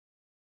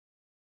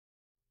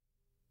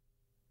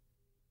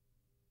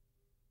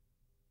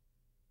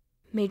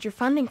Major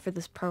funding for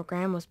this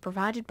program was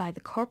provided by the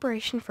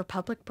Corporation for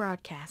Public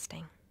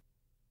Broadcasting.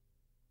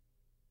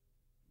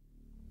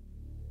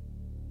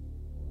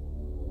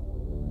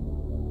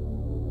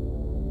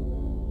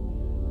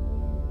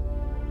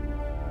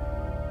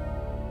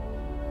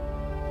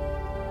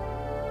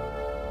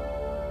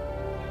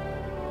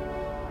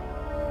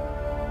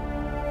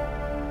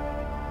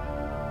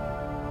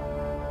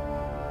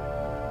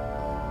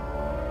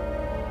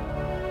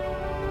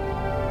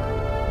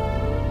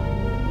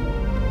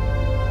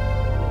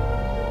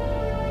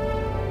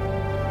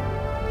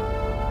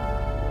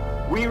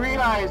 We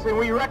realize and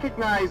we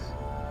recognize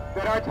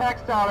that our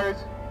tax dollars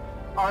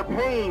are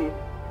paying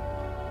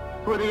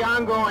for the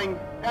ongoing,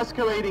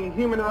 escalating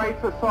human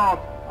rights assault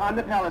on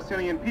the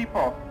Palestinian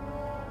people.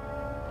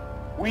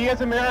 We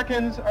as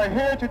Americans are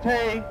here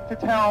today to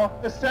tell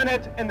the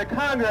Senate and the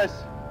Congress,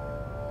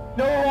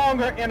 no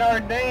longer in our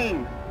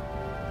name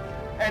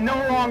and no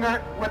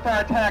longer with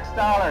our tax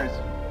dollars.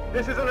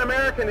 This is an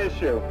American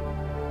issue.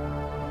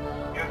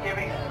 You're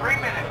giving 3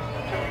 minutes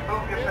to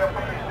remove yourself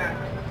from the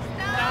Senate.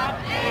 Stop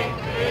hate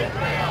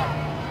Israel!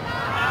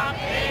 Stop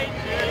hate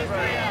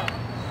Israel!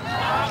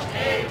 Stop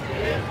hate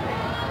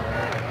Israel!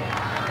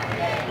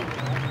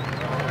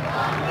 No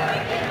longer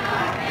in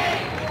our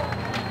name!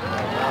 No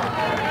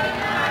longer in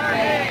our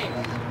name!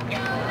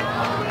 No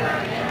longer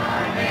in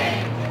our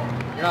name!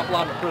 You're not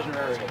allowed in the prisoner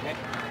area, okay?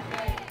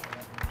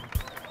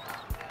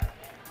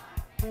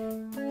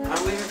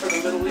 I'm leaving for the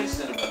Middle East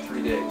in about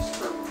 3 days,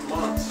 for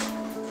months.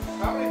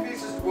 How many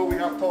pieces will we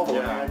have total?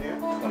 Yeah,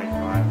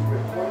 25. we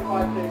have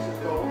 25 cases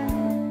total.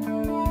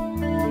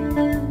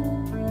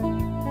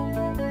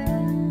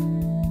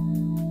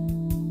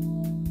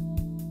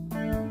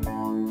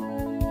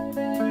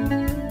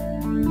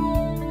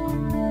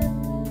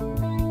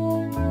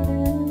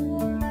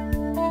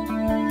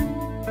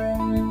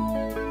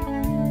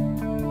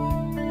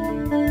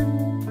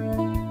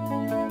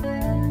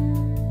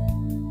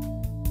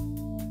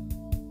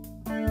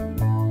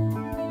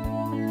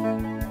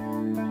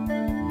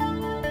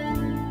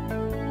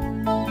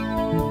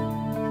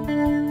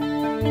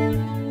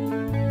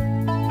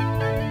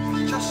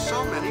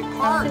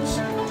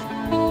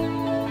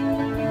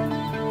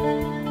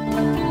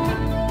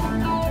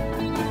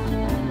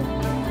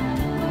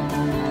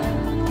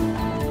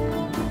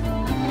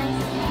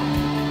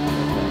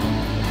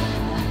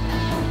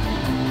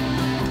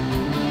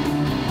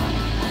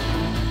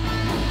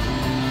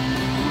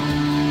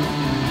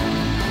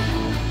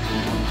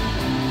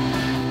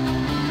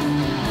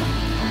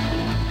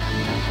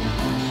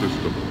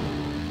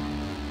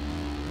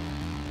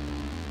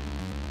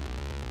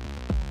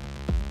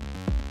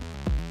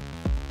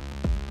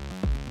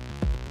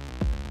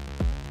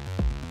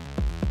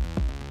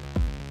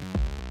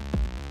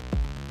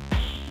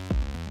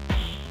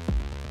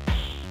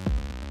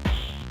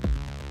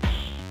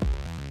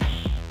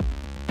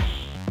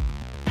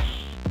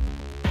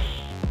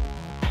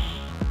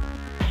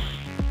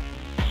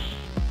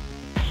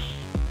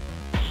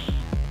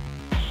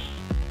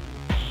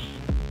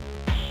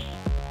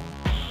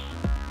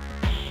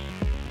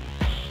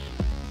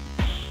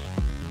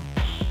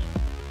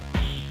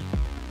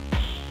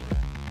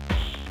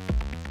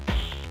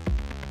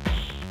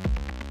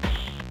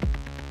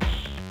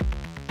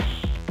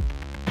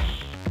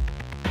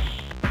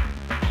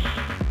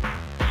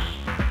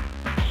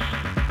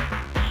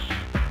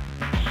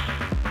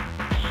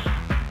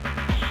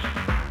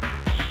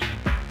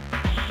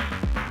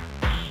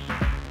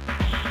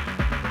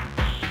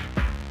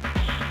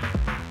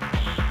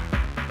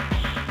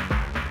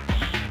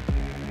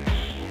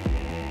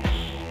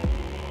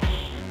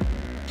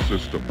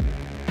 System.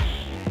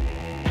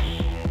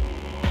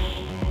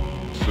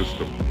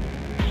 System.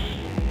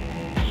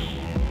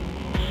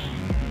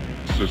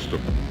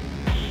 System.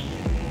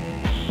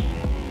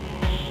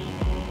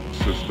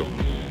 System.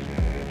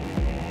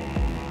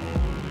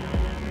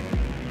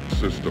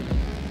 System.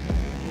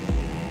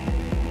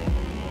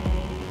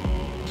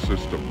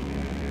 System.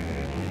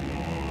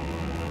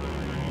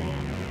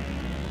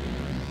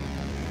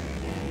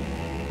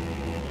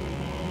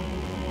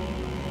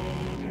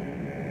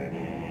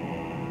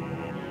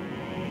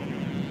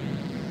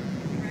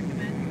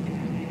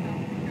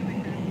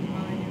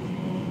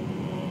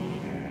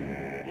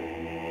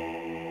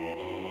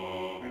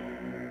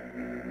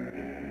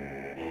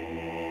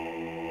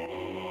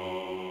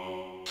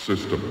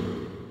 System.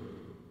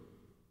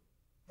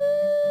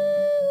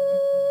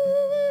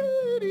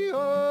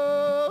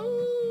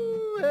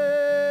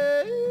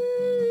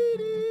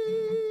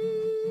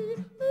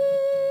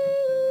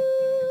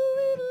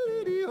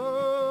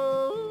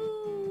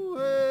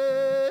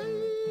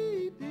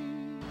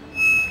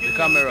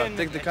 Camera.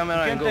 Take the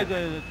camera and go.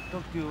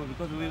 Talk to you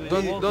because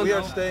We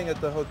are staying at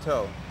the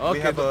hotel. Okay, we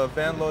have a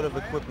van load of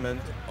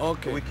equipment.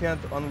 Okay. We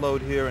can't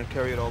unload here and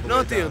carry it all the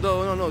Not way here.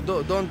 down. No,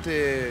 don't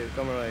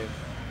camera here.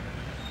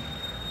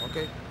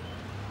 Okay.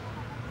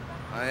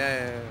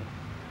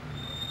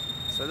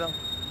 בסדר?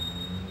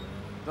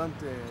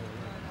 Don't.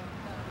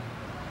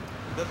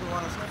 He doesn't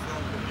want us to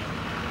film.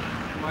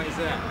 Why is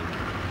that?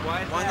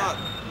 Why not?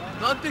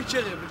 Don't picture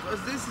it, because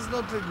this is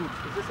not good.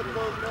 Is this a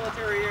closed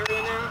military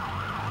area now?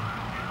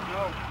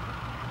 No.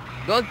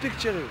 Don't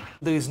picture it.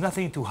 There is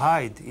nothing to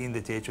hide in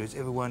the territories.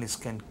 Everyone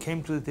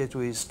came to the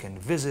territories, can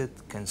visit,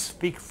 can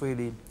speak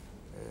freely.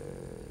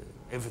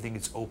 Everything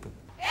is open.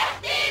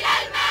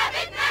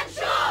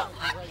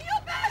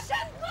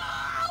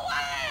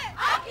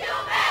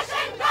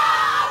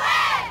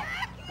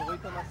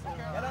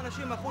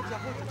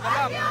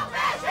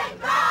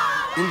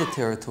 In the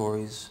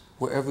territories,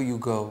 wherever you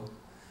go,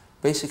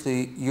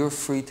 basically you're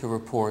free to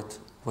report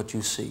what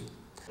you see.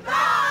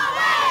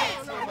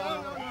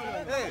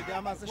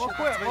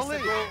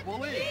 We'll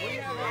leave.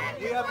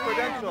 We have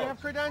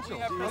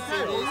credentials.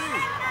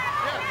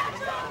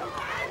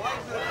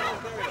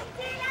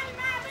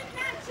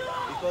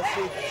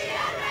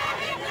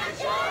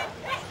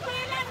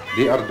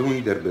 They are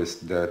doing their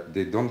best, that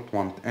they don't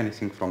want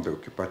anything from the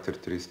occupied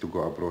territories to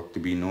go abroad, to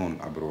be known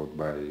abroad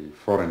by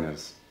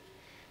foreigners.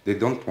 They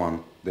don't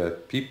want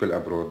that people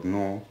abroad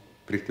know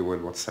pretty well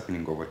what's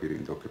happening over here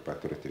in the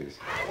occupied territories.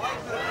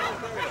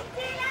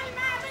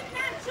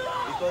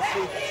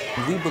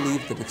 We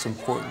believe that it's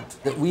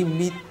important that we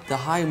meet the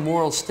high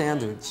moral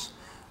standards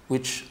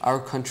which our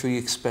country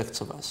expects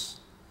of us,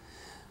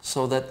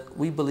 so that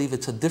we believe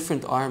it's a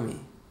different army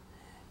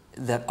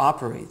that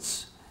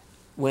operates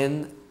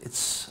when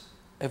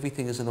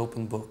everything is an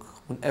open book,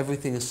 when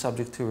everything is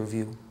subject to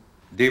review.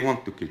 They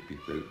want to kill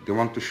people, they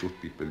want to shoot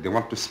people, they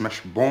want to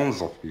smash bones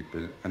of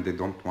people, and they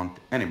don't want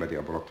anybody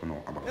abroad to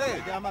know about it. Is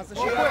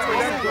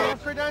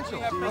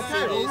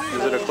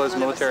it a closed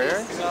military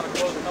area? It's not a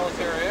closed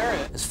military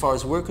area. As far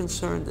as we're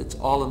concerned, it's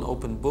all an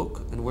open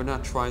book, and we're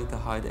not trying to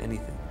hide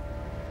anything.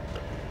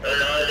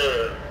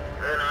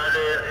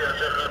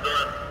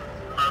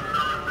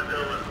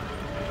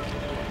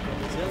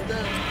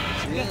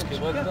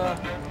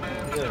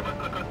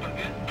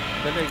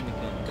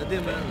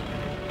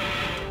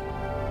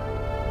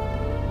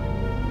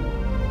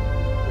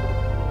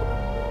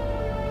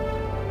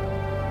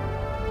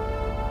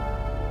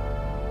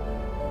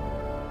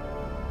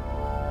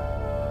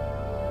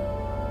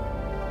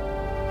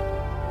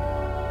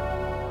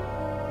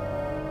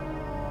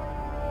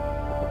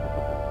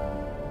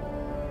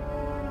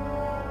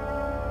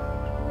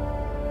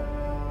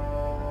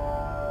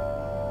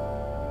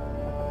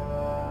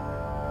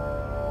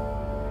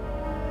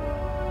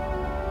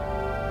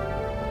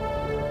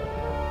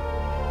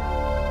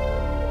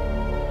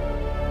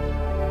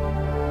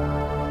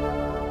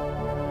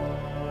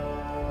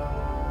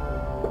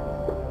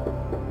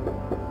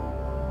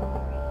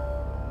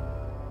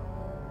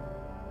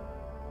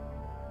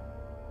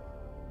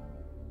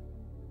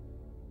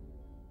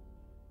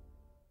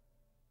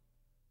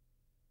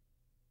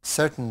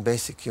 Certain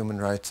basic human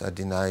rights are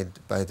denied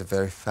by the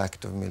very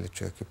fact of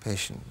military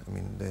occupation. I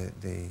mean,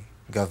 the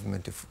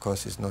government, of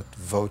course, is not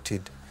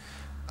voted.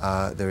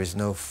 There is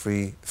no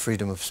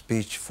freedom of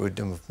speech,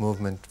 freedom of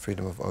movement,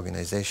 freedom of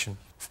organization.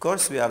 Of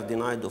course, we are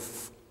denied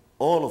of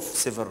all of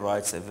civil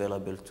rights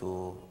available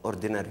to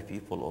ordinary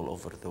people all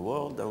over the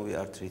world, and we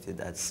are treated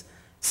as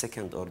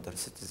second-order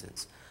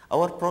citizens.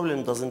 Our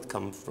problem doesn't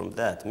come from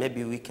that.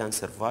 Maybe we can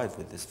survive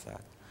with this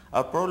fact.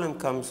 Our problem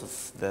comes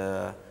of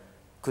the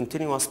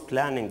continuous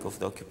planning of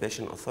the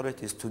occupation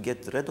authorities to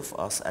get rid of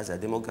us as a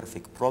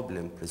demographic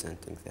problem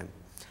presenting them.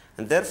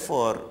 And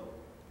therefore,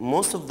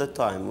 most of the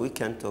time we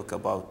can talk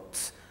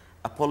about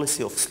a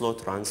policy of slow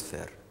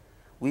transfer.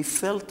 We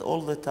felt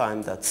all the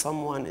time that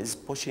someone is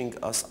pushing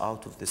us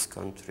out of this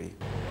country.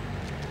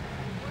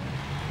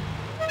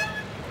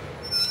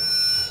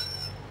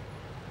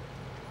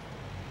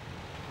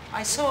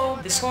 I saw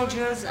the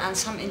soldiers and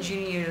some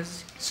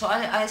engineers. So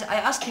I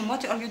asked him,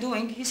 what are you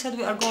doing? He said,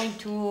 we are going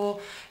to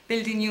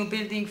build a new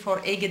building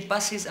for aged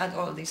buses and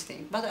all these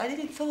things. But I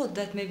didn't thought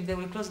that maybe they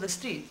will close the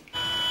street.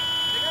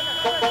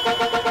 Are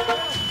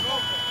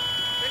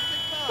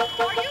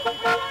you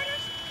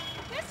reporters?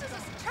 This is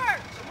a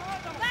church.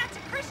 That's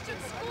a Christian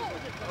school.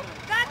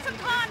 That's a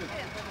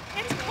convent.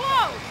 It's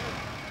closed.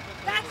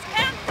 That's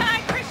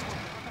anti-Christian.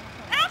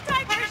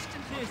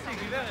 Anti-Christian.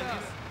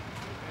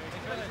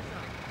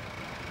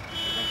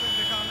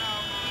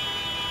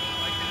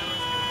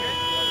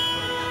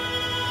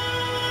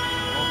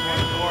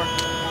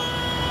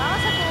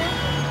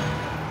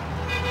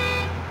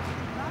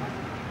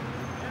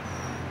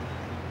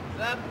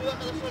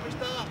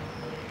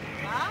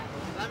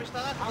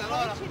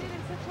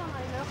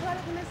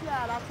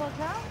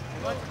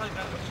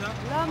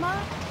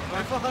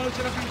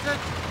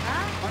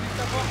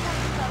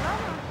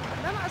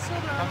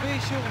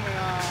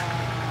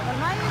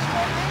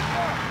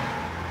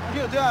 אני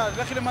יודע,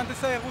 לכי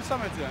למהנדסי העיר, הוא שם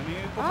את זה, אני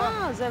פה.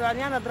 זה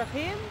בעניין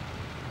הדרכים?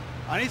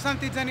 אני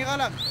שמתי את זה, נראה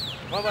לך.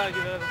 מה הבעיה,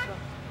 גברת?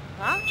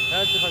 היה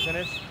צריכה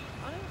להיכנס?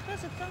 אני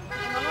נכנסת כאן.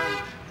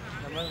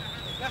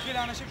 לכי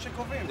לאנשים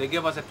שקובעים. They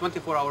gave us a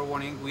 24-hour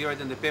warning. We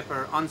read in the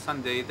paper on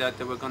Sunday that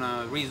they were going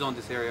to rezone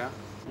this area.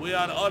 We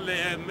are only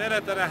a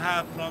minute and a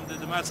half from the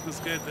Damascus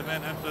Gate, the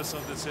main entrance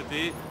of the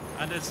city,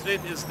 and the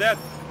street is dead.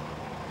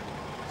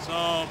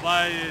 So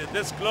by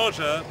this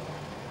closure,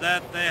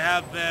 that they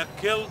have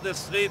killed the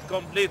street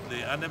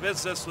completely and the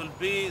business will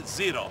be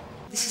zero.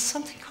 This is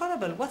something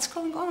horrible. What's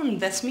going on?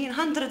 That means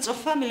hundreds of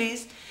families,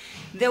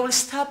 they will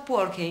stop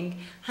working.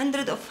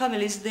 Hundreds of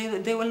families,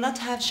 they will not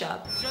have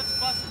jobs. Just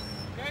buses,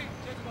 okay?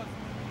 Just buses.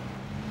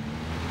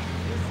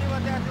 You see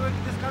what they are doing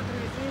in this country,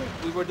 you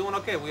see? We were doing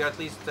okay. We at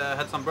least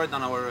had some bread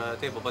on our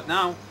table. But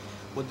now,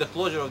 with the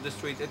closure of the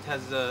street, it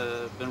has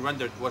been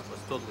rendered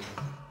worthless totally.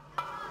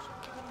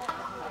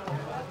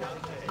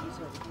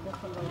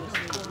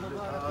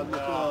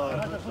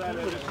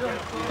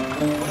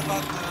 What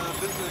about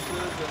businesses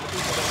and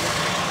people that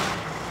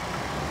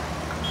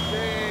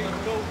they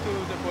go to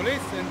the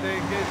police and they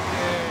get...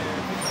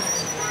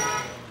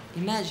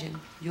 Imagine,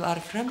 you are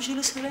from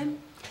Jerusalem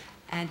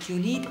and you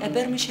need a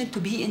permission to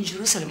be in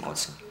Jerusalem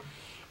also.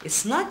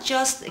 It's not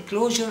just a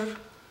closure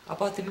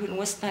about the people in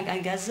West Bank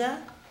and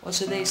Gaza,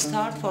 also they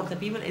start for the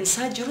people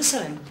inside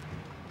Jerusalem.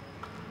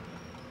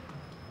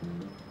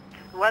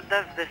 What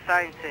does the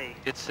sign say?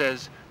 It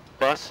says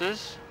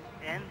buses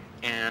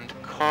and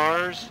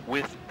cars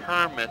with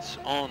permits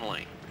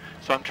only.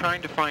 So I'm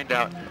trying to find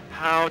out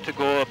how to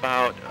go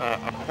about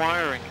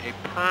acquiring a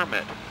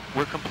permit.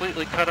 We're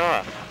completely cut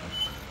off.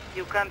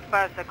 You can't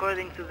pass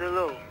according to the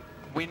law.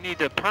 We need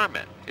a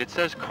permit. It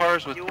says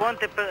cars with... You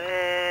want a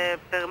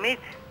permit?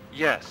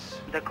 Yes.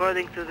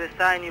 According to the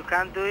sign, you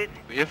can't do it?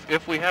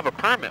 If we have a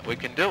permit, we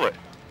can do it.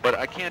 But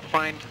I can't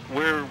find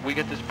where we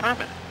get this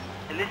permit.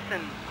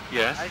 Listen.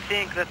 Yes? I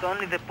think that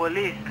only the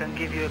police can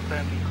give you a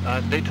permit.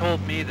 They told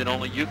me that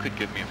only you could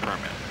give me a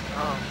permit.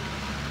 Oh.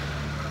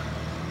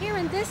 Here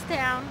in this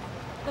town,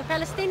 the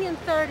Palestinian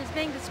Third is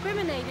being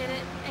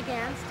discriminated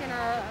against in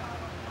a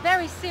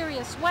very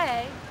serious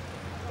way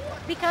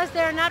because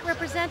they're not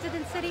represented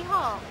in City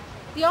Hall.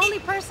 The only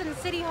person in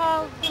City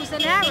Hall who's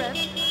an Arab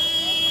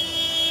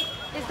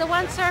is the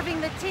one serving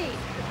the tea.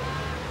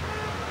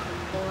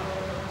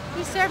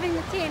 He's serving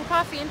the tea and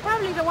coffee and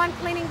probably the one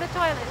cleaning the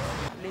toilets.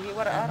 اللي هي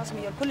ورقة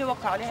رسمية الكل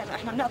يوقع عليها انه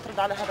احنا بنعترض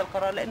على هذا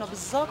القرار لانه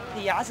بالضبط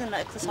هي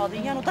عزلنا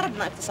اقتصاديا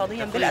وضربنا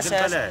اقتصاديا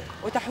بالاساس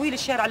وتحويل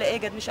الشارع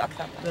لايجد مش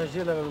اكثر.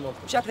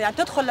 مش اكثر يعني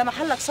تدخل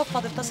لمحلك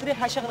صفقة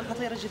التصريح هاي شغلة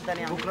خطيرة جدا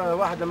يعني. بكره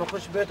واحد لما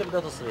يخش بيته بده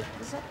تصريح.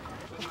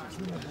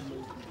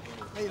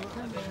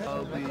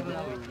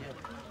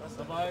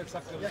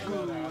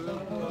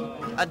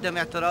 قدم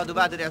اعتراض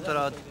وبعد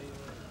الاعتراض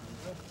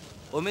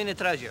ومين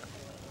تراجع؟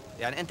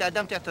 يعني انت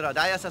قدمت اعتراض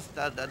على اساس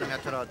تقدم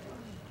اعتراض.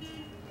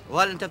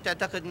 وهل انت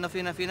بتعتقد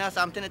انه في ناس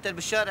عم تنقتل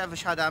بالشارع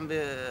فيش حدا عم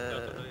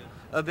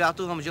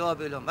بيعطوهم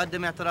جواب لهم؟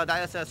 قدم اعتراض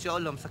على اساس شو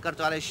اقول لهم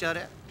سكرتوا علي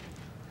الشارع؟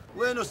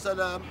 وينه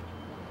السلام؟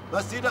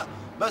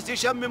 بس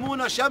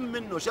يشممونا شم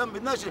منه شم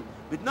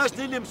بدناش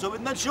نلمسه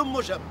بدنا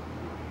نشمه شم.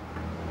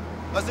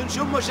 بس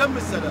نشمه شم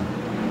السلام.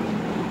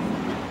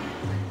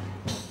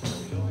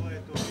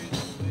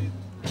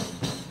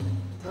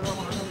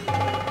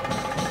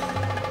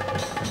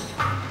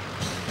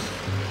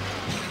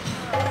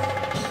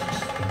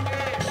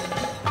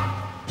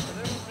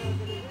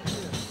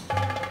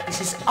 This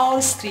is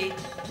our street,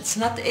 it's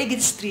not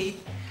Egid Street.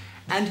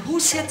 And who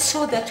said so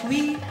that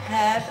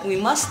we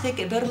must take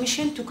a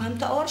permission to come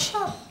to our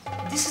shop?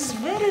 This is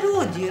very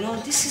rude, you know,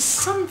 this is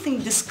something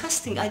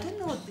disgusting, I don't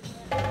know.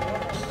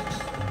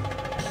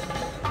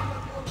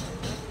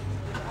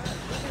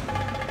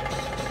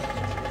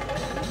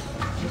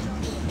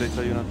 They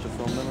tell you not to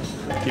film them?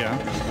 Yeah.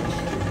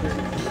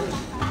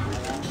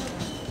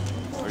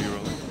 Are you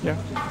rolling? Yeah.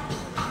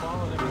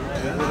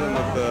 Hit him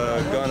with the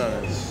gun on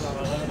his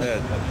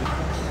head.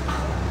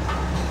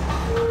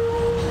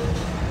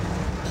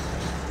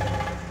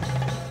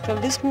 Till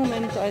this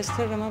moment, I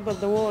still remember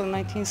the war in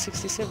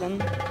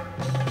 1967.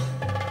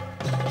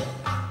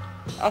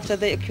 After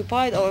they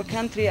occupied our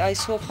country, I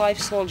saw 5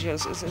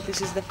 soldiers. This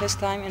is the first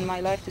time in my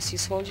life to see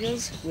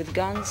soldiers with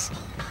guns,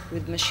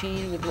 with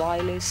machine, with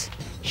wireless,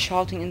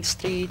 shouting in the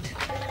street,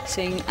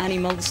 saying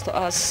animals to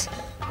us,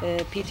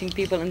 beating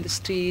people in the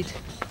street,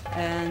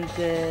 and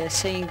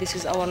saying this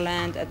is our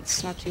land and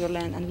it's not your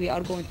land and we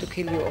are going to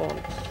kill you all.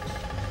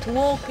 To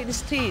walk in the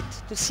street,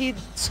 to see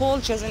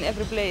soldiers in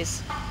every place,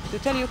 to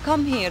tell you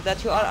come here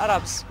that you are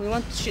Arabs. We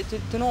want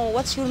to know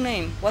what's your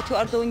name, what you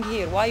are doing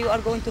here, why you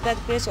are going to that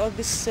place or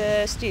this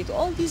street.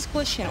 All these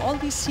questions, all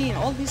these scenes,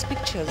 all these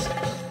pictures.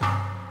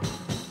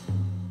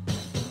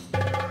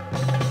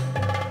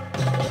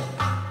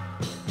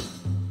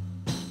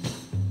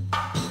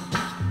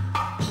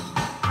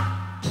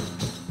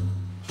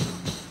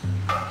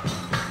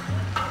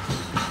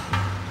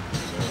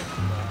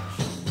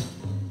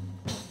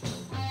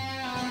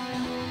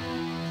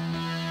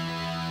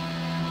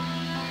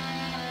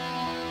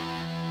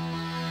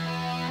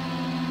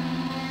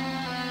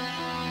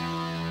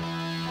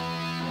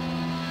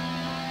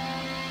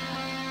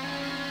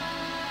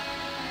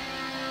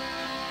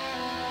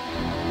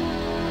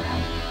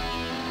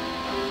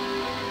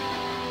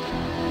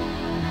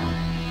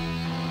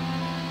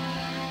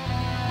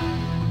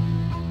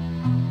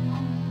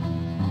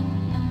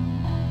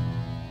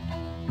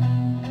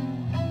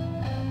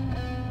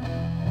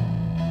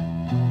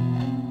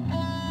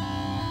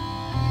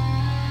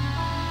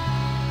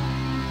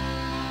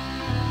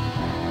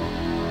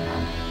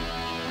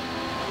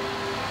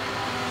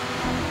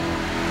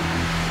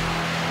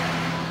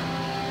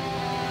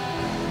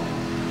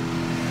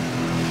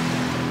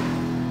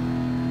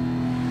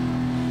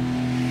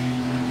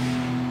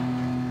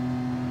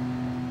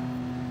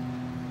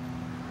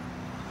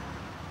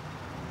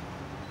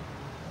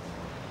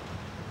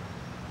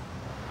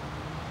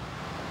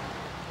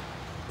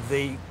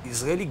 the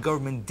Israeli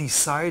government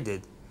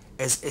decided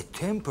as a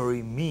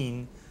temporary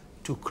mean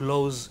to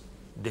close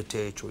the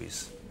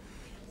territories.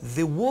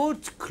 The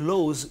word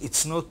close,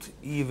 it's not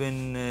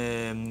even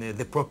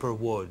the proper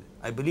word.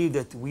 I believe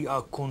that we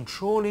are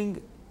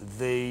controlling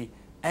the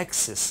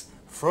access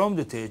from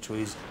the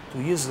territories to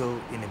Israel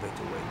in a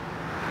better way.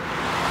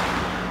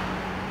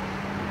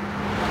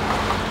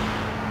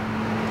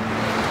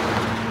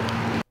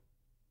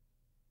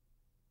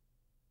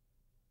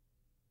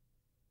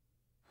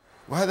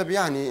 وهذا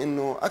بيعني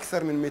أنه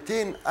أكثر من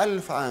 200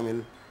 ألف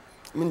عامل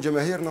من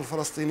جماهيرنا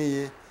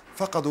الفلسطينية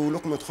فقدوا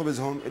لقمة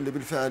خبزهم اللي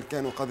بالفعل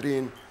كانوا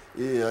قادرين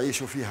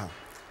يعيشوا فيها.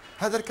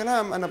 هذا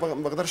الكلام أنا ما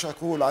بقدرش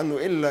أقول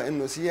عنه إلا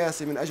أنه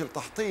سياسي من أجل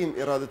تحطيم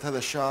إرادة هذا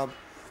الشعب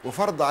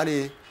وفرض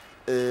عليه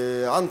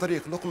عن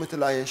طريق لقمة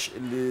العيش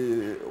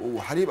اللي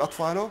وحليب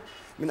أطفاله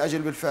من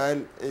أجل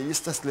بالفعل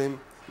يستسلم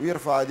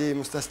ويرفع ايديه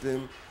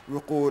مستسلم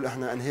ويقول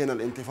احنا انهينا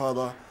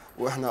الانتفاضة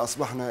واحنا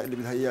اصبحنا اللي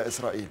بدها اياه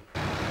اسرائيل.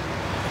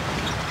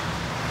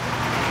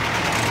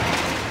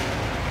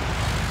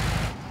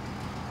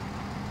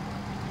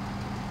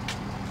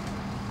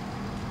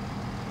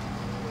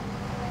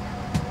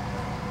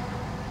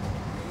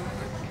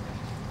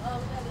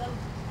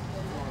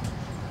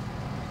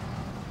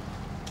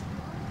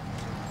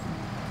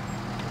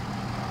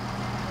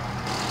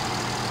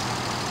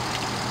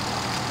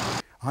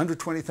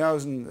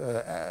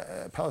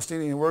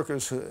 Palestinian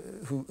workers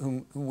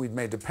whom we'd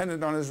made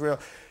dependent on Israel,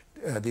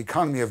 the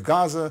economy of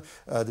Gaza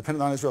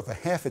dependent on Israel for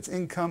half its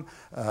income,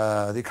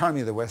 the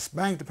economy of the West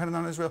Bank dependent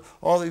on Israel.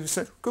 All these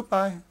said,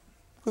 goodbye,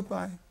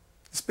 goodbye.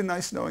 It's been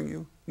nice knowing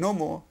you. No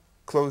more.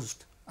 Closed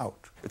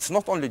out. It's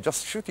not only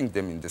just shooting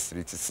them in the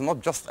streets, it's not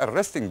just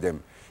arresting them,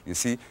 you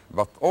see,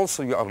 but also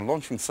you are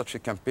launching such a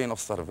campaign of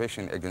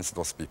starvation against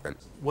those people.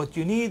 What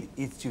you need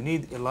is you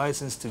need a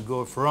license to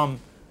go from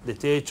the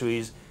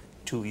territories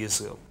to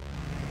Israel.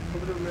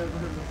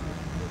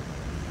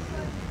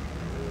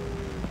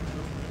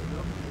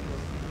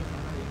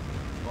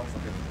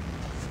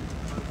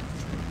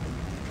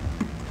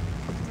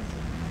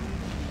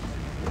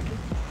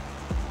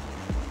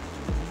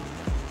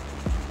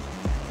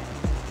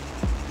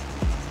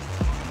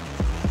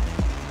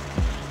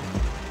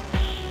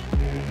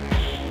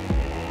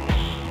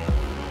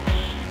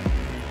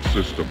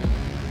 System.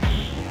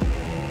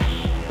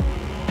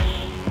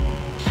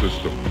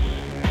 System.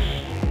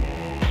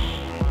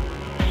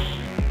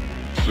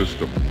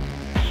 System.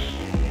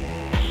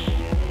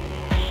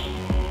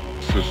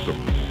 System.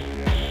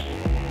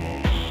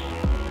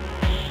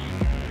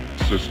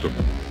 System.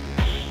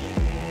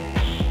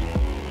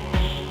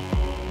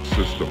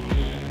 System.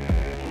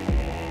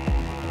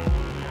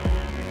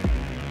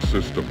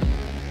 System.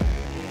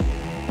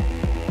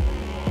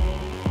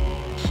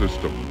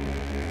 System.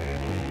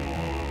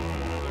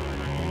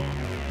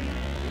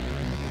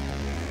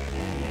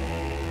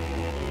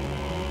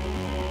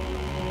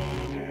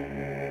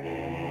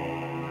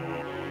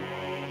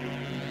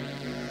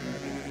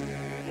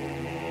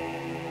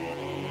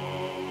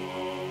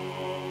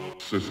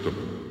 System.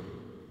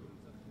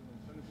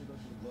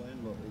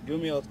 Give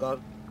me your card.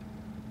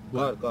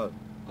 Card.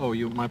 Oh,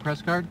 my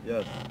press card?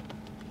 Yes.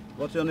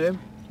 What's your name?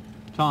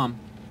 Tom.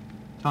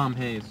 Tom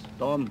Hayes.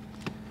 Tom.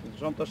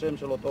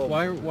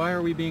 Why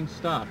are we being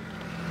stopped?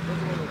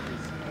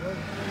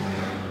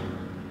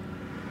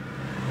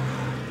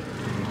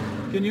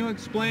 Can you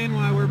explain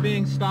why we're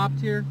being stopped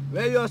here?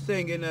 Where you are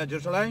staying, in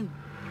Jerusalem?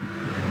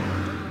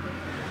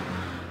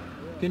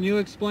 Can you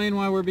explain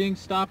why we're being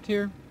stopped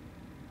here?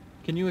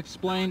 Can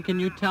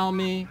you tell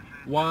me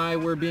why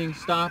we're being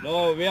stopped?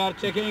 No, we are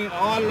checking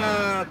all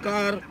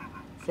car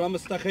from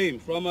Stachim,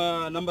 from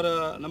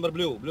number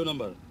blue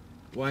number.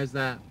 Why is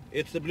that?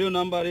 It's the blue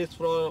number is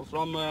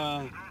from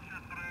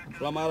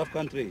Arab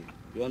country.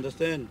 You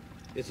understand?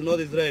 It's not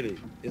Israeli.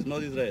 It's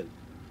not Israel.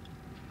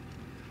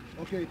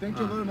 Okay, thank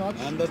you very much.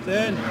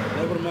 Understand?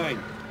 Never mind.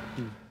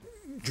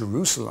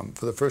 Jerusalem,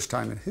 for the first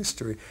time in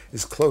history,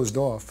 is closed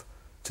off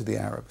to the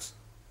Arabs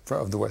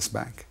of the West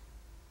Bank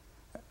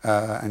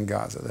and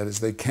Gaza. That is,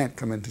 they can't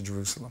come into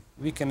Jerusalem.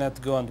 We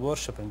cannot go and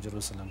worship in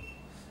Jerusalem.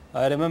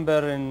 I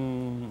remember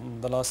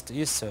in the last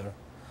Easter,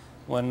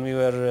 when we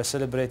were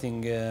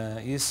celebrating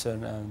Easter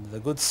and the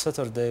Good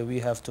Saturday, we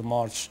have to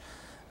march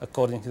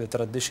according to the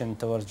tradition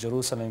towards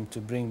Jerusalem to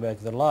bring back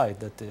the light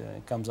that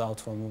comes out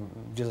from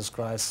Jesus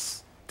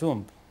Christ's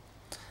tomb.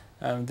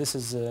 And this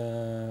is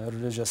a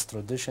religious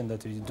tradition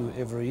that we do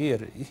every year.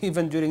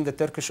 Even during the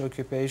Turkish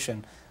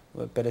occupation,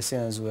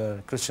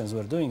 Christians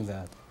were doing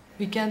that.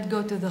 We can't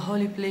go to the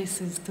holy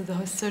places, to the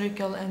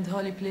historical and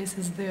holy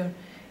places there.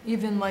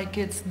 Even my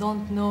kids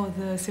don't know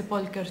the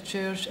Sepulchre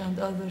Church and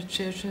other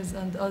churches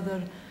and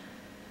other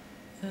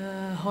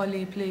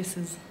holy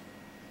places.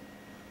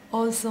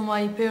 Also,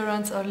 my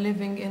parents are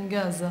living in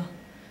Gaza.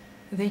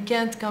 They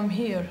can't come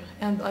here,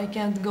 and I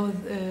can't go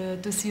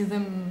to see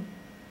them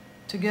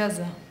to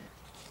Gaza.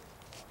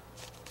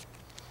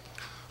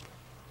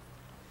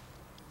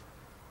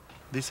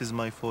 This is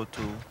my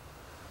photo,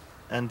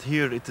 and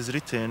here it is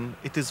written,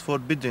 it is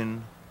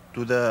forbidden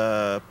to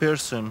the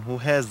person who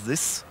has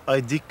this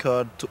ID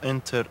card to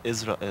enter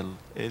Israel.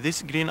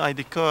 This green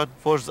ID card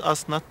forces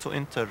us not to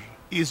enter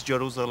East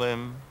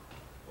Jerusalem,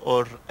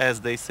 or as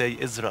they say,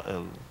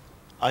 Israel.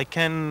 I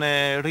can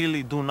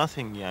really do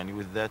nothing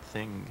with that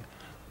thing.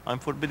 I'm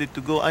forbidden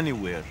to go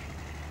anywhere.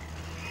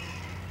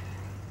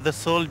 The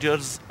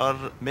soldiers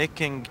are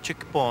making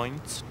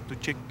checkpoints to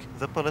check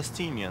the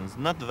Palestinians,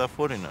 not the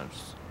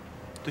foreigners.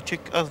 To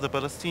check us, the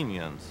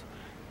Palestinians.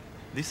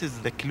 This is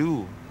the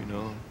clue,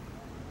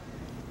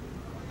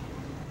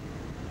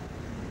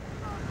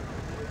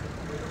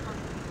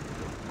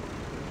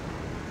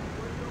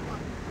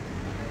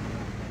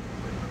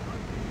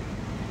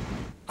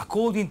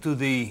 According to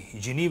the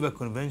Geneva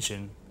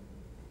Convention,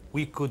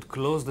 we could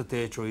close the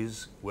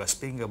territories. We are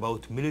speaking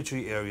about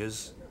military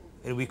areas,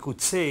 and we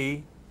could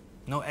say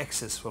no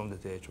access from the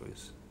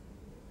territories.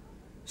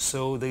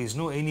 So there is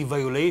no any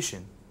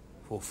violation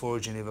for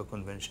Geneva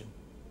Convention.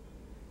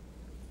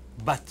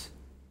 But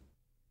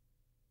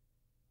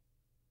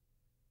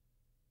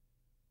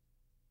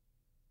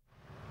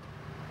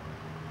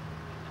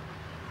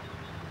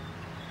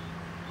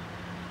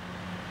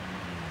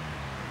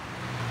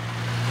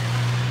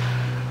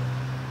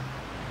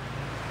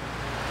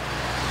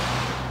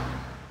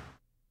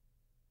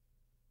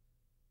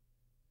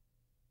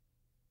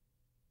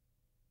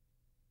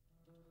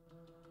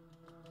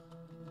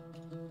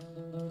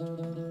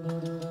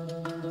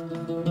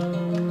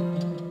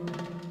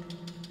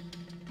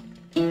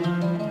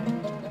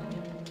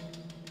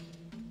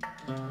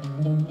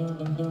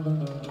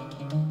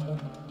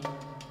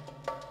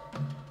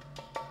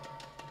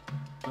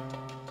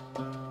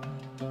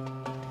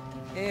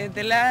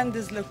the land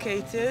is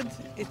located.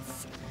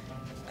 It's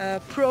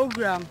a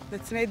program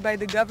that's made by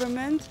the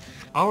government.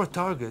 our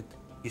target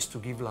is to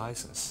give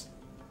license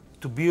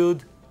to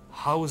build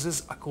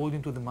houses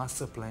according to the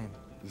master plan.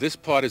 This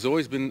part has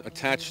always been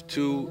attached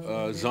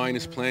to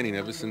Zionist planning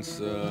ever since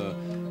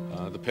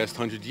the past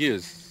 100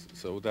 years.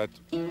 So that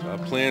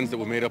plans that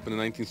were made up in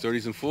the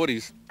 1930s and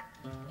 40s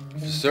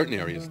for certain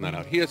areas, not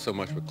out here so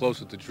much, but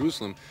closer to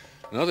Jerusalem,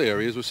 and other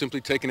areas were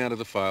simply taken out of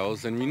the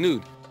files and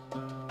renewed.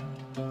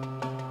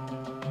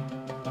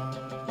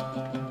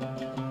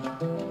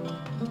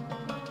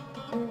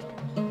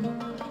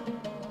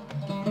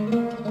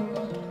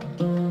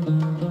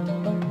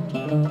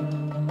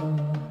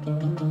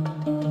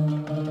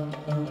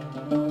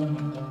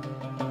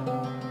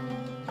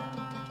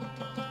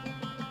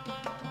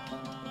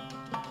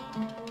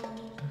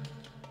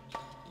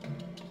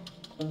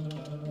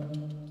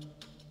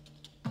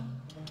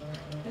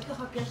 יש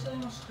לך קשר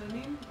עם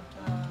השכנים?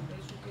 אתה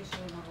באיזשהו קשר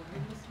עם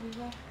ערבים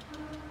בסביבה?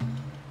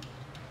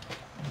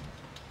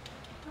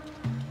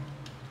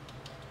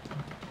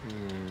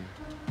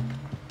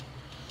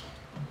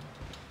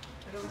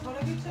 אתה גם יכול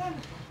להגיד שאין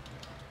לך.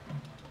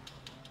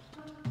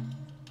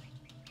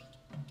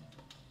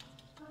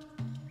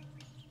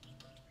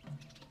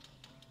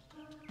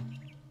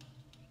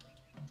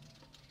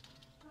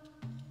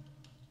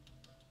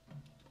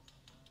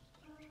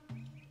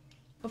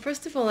 Well,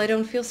 first of all, I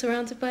don't feel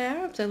surrounded by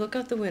Arabs. I look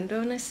out the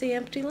window and I see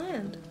empty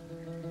land.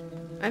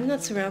 I'm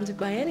not surrounded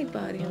by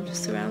anybody. I'm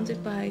just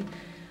surrounded by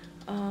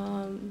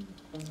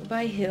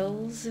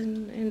hills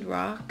and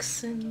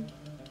rocks and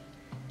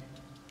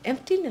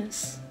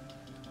emptiness.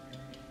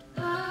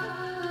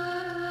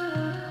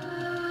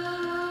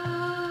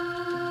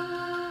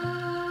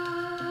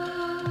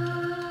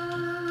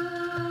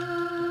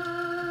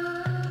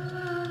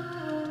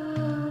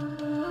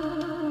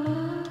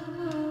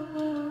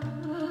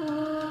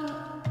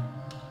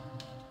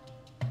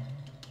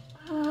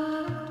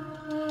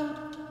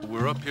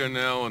 We're up here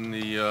now in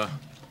the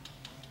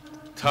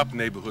top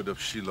neighborhood of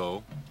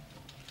Shiloh,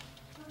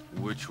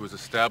 which was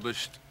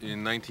established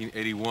in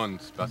 1981,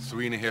 about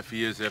 3.5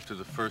 years after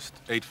the first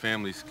 8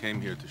 families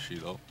came here to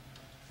Shiloh.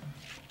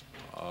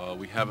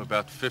 We have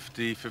about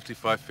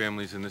 55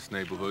 families in this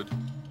neighborhood.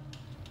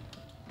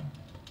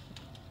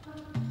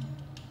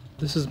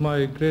 This is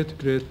my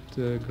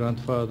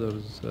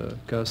great-great-grandfather's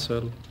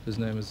castle. His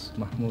name is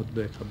Mahmoud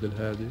Bek Abdel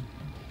Hadi.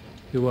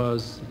 He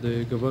was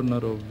the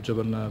governor of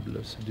Jabal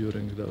Nablus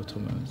during the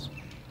Ottomans.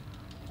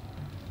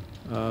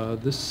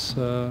 This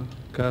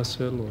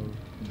castle, or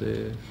the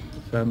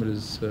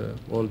family's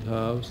old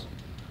house,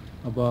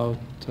 about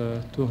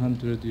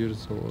 200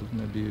 years old,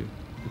 maybe a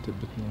little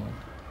bit more.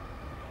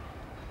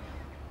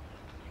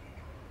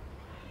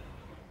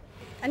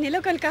 אני לא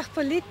כל כך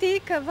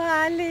פוליטיק,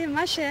 אבל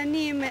מה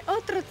שאני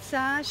מאוד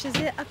רוצה,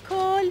 שזה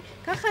הכל,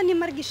 ככה אני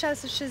מרגישה,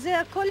 שזה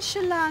הכל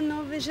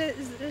שלנו,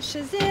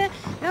 ושזה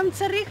גם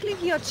צריך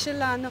להיות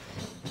שלנו.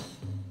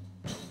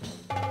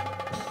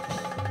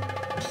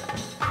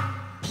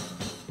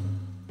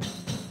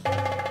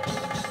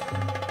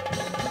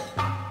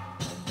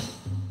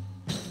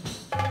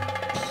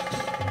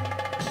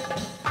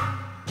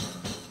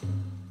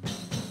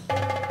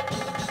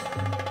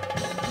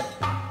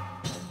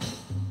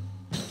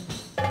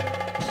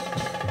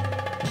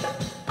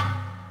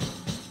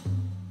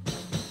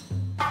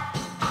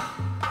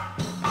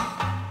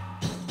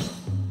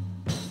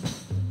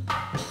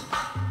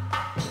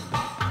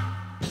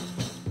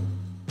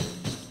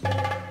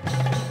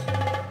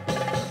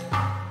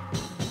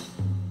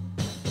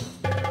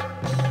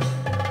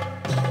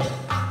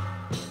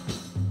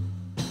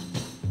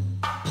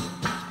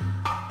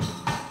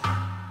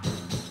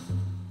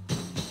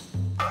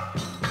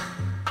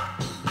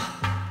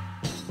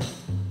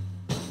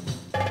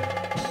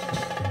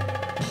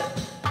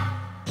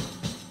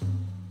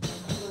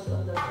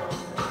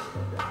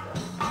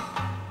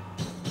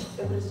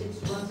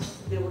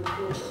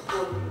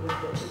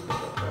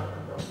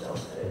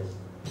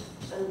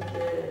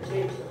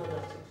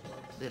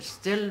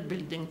 still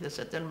building the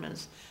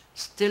settlements,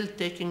 still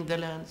taking the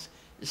lands,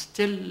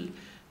 still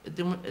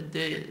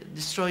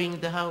destroying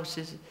the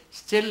houses,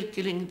 still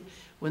killing.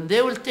 When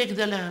they will take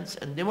the lands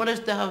and demolish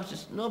the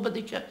houses,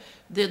 nobody can.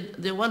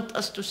 They want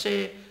us to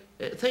say,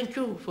 thank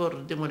you for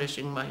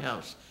demolishing my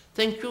house.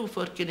 Thank you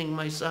for killing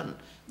my son.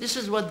 This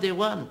is what they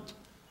want.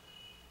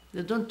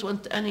 They don't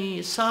want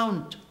any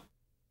sound.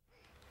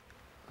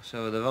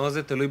 עכשיו, הדבר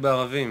הזה תלוי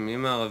בערבים.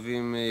 אם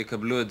הערבים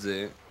יקבלו את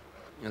זה,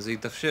 אז זה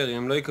יתאפשר. אם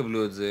הם לא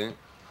יקבלו את זה,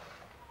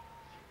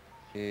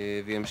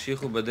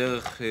 וימשיכו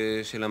בדרך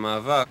של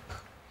המאבק,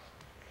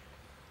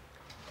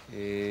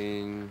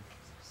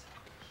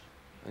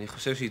 אני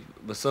חושב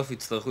שבסוף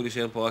יצטרכו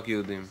להישאר פה רק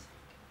יהודים.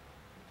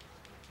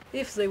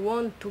 If they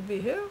want to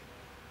be here,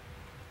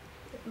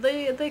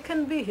 they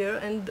can be here,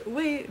 and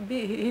we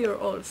be here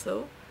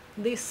also.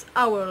 This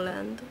our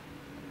land,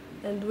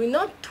 and we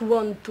not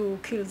want to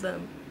kill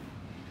them.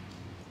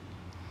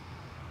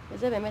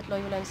 וזה באמת לא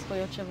יהיו להם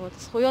זכויות שוות.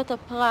 זכויות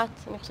הפרט,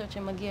 אני חושבת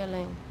שמגיע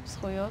להם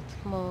זכויות,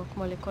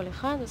 כמו לכל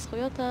אחד,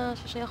 וזכויות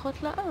ששייכות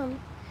לעם,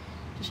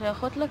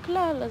 ששייכות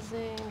לכלל, אז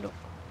לא.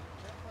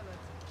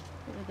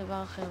 זה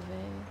דבר אחר.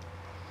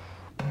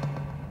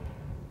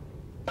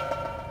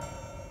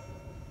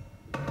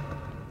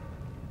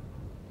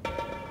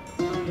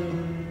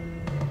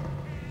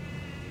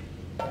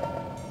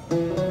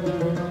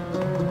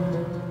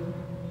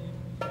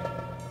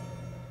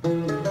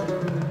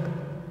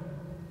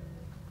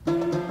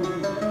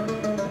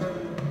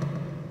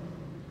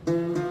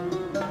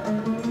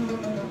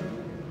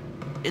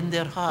 In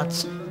their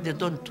hearts, they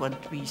don't want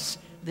peace.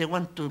 They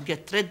want to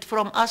get rid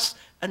from us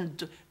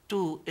and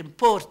to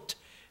import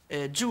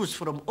Jews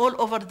from all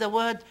over the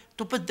world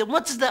to put them.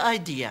 What's the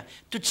idea?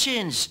 To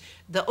change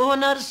the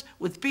owners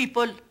with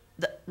people,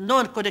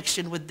 no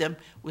connection with them,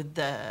 with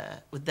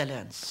the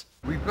lands.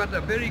 We've got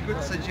a very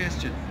good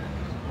suggestion.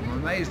 I'm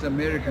amazed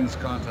Americans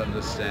can't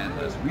understand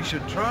this. We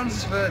should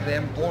transfer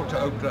them all to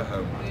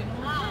Oklahoma.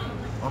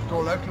 After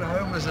all,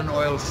 Oklahoma is an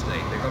oil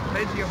state. They've got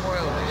plenty of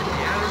oil there. The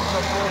Arabs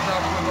are brought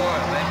up with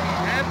oil. They'd be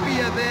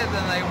happier there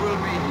than they will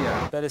be here.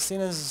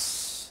 Palestinians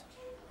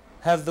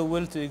have the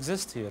will to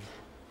exist here.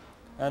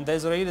 And the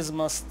Israelis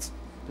must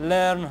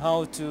learn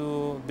how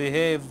to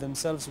behave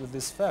themselves with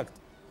this fact,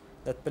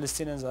 that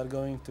Palestinians are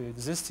going to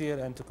exist here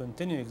and to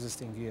continue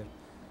existing here.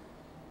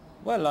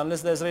 Well,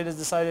 unless the Israelis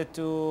decided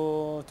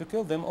to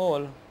kill them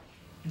all.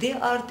 They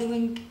are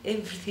doing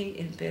everything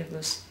in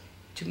purpose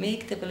to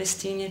make the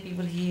Palestinian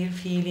people here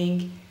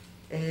feeling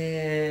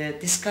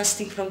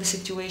disgusting from the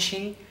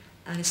situation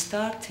and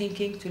start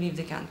thinking to leave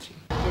the country.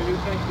 So you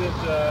think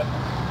that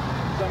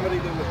somebody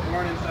that was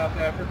born in South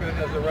Africa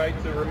has a right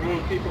to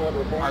remove people that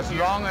were born as here?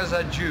 Long as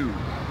a Jew.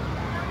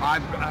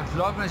 As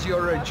long as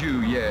you're a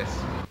Jew, yes.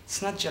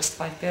 It's not just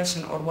 5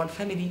 persons or one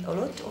family. A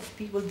lot of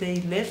people,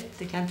 they left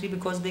the country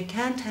because they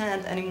can't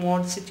handle anymore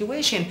the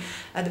situation.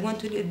 And they want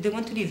to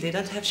leave. They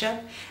don't have job.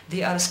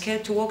 They are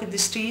scared to walk in the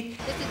street.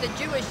 This is a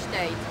Jewish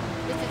state.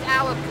 This is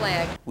our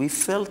flag. We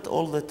felt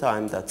all the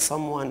time that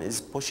someone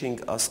is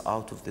pushing us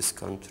out of this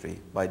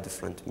country by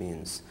different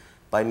means,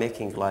 by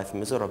making life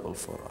miserable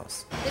for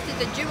us. This is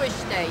a Jewish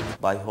state.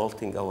 By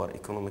halting our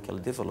economical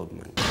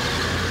development,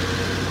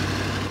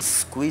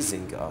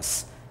 squeezing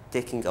us,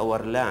 taking our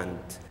land.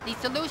 The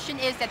solution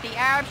is that the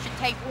Arabs should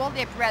take all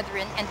their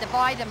brethren and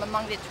divide them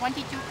among the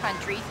 22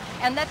 countries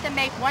and let them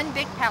make one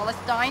big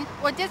Palestine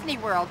or Disney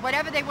World,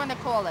 whatever they want to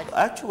call it.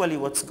 Actually,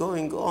 what's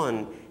going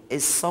on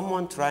is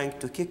someone trying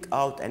to kick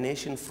out a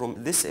nation from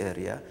this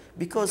area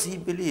because he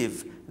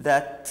believes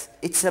that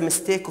it's a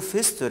mistake of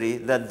history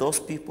that those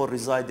people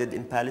resided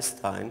in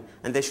Palestine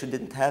and they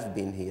shouldn't have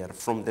been here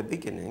from the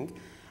beginning.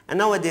 And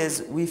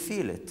nowadays, we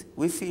feel it.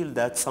 We feel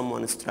that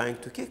someone is trying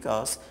to kick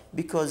us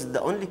because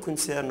the only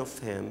concern of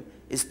him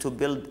is to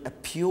build a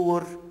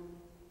pure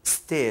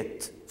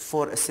state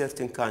for a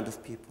certain kind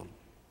of people.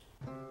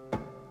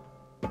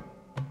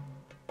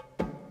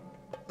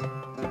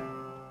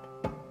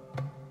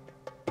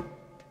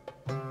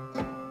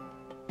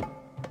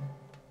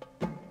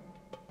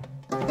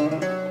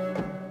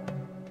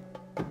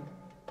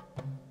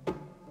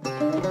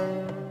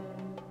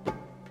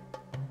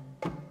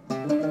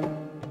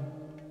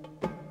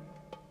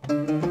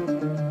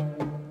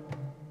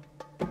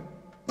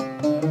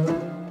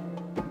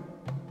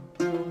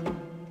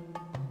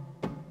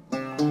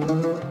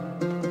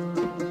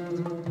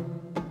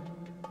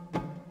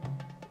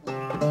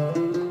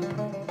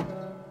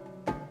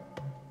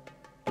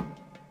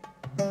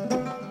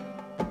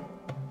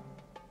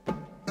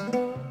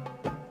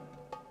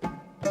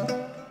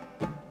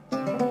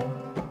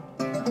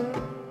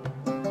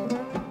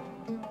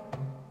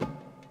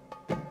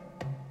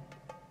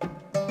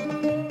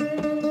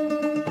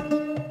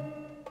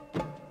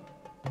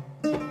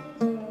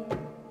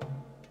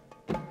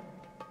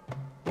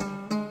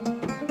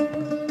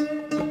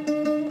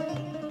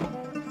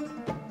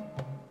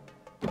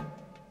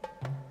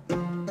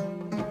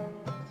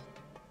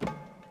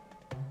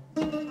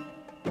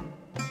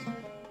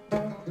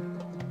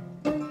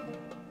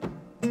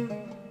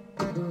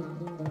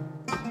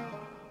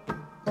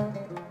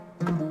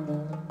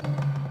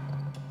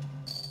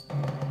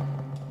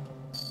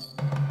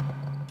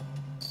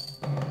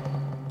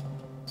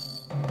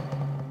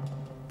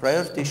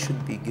 priority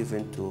should be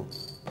given to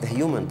the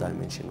human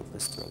dimension of the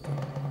struggle.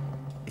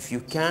 If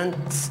you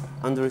can't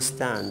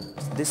understand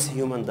this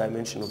human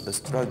dimension of the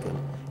struggle,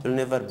 you'll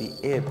never be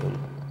able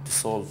to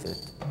solve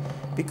it.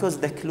 Because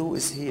the clue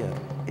is here,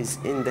 is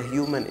in the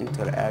human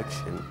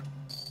interaction.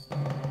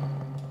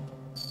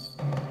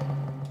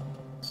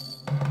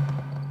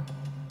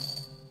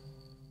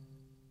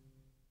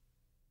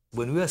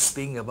 When we are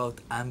speaking about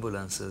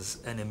ambulances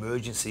and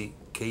emergency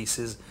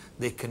cases,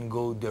 they can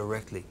go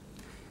directly.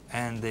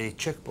 And the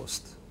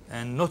checkpost,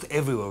 and not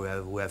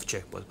everywhere we have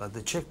checkposts, but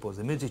the checkposts,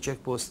 the military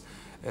checkposts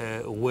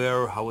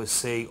were, how I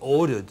say,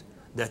 ordered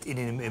that in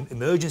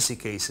emergency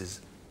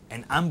cases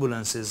and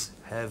ambulances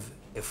have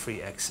a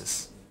free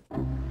access.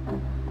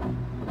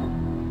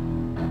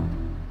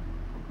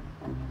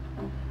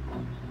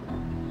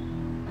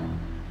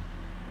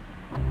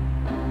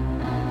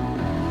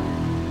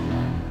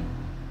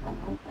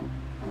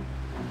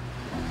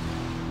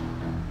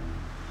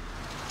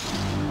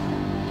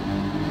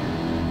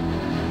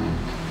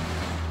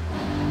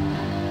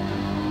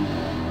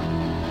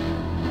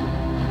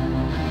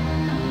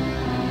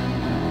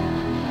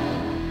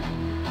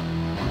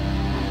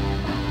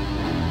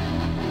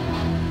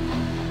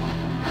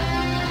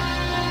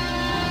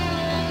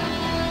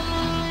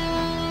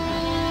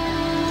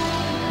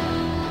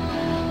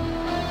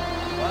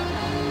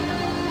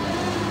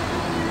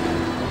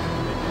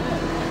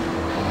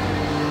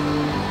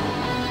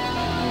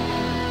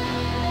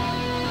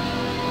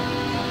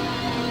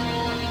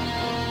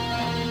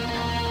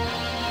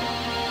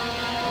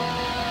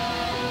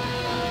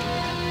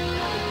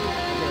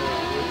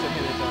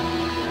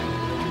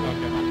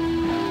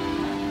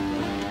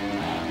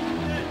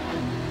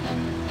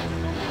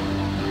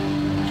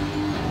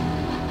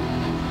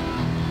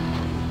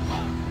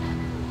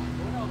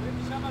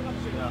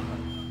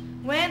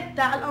 وين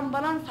تاع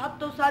الامبلانس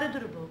حطه وصار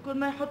يضربه، كل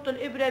ما يحطوا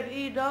الابره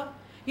بايده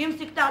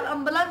يمسك تاع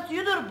الامبلانس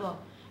يضربه،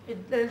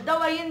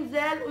 الدواء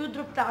ينزل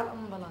ويضرب تاع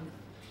الامبلانس.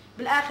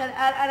 بالاخر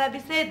قال انا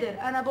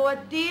بصدر انا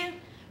بوديه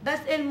بس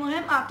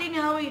المهم اعطيني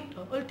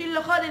هويته، قلت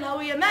له خذ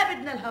الهويه، ما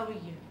بدنا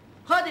الهويه،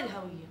 خذ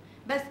الهويه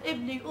بس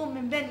ابني يقوم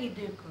من بين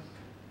ايديكم.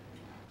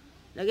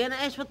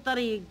 لقينا ايش في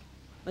الطريق؟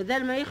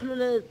 بدل ما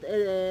يخلوا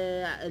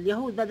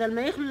اليهود بدل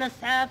ما يخلوا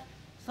الاسعاف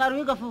صاروا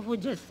يقفوا في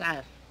وجه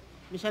الاسعاف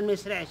مشان ما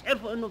يسرعش،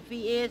 عرفوا انه في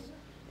ايش؟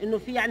 انه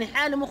في يعني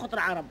حاله مخطر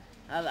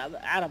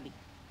عربي.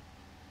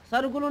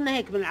 صاروا يقولوا لنا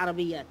هيك من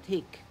العربيات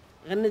هيك،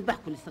 غير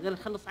نذبحكم لسه غير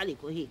نخلص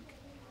عليكم هيك.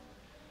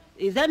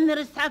 يزمر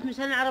الاسعاف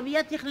مشان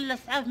العربيات يخلي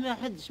الاسعاف ما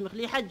يحدش،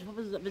 مخليه يحجفوا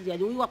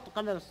بزياده ويوطوا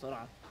كمان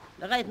السرعه،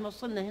 لغايه ما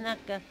وصلنا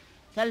هناك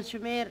تل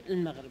شمير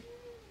المغرب.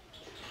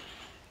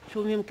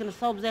 شوف يمكن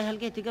الصوب زي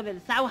هلقيتي قبل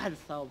الساعه 1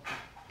 الصوب.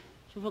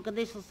 شوفوا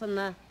قديش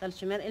وصلنا تل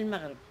شمير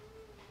المغرب.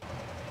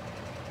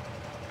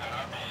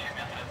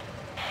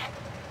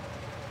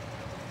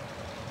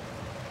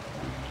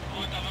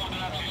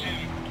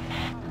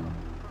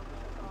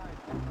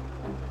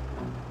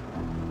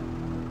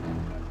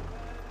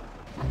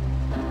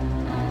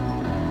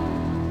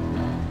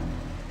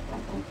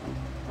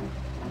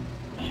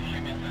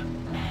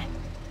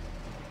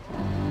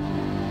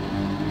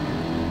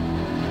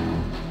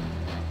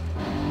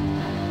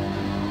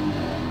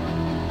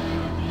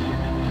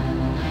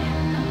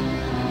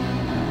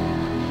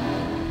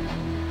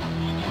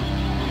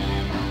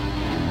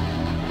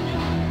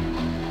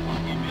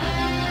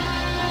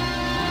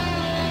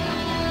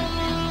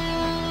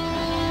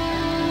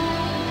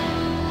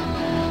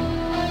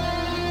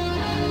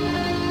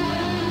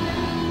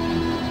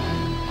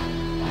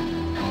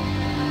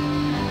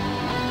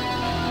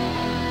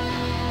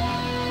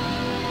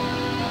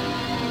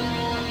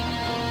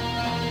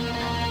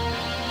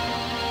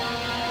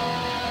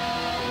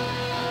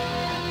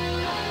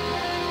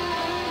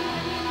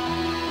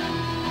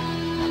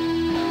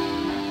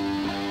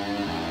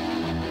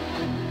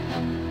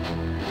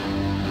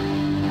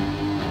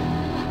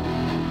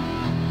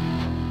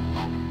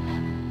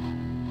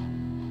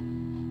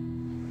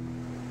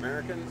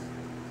 Americans?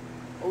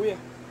 Oh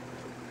yeah.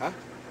 Huh?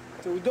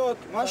 תעודות,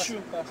 משהו.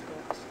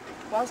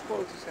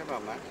 Passport. Say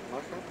about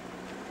mushroom?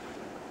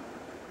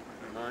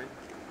 9.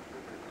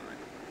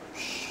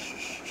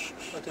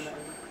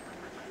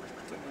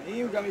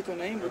 עיתונאים, גם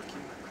עיתונאים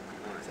בודקים.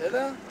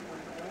 בסדר?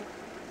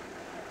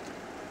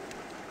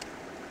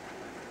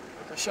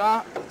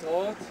 בבקשה,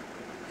 להתראות.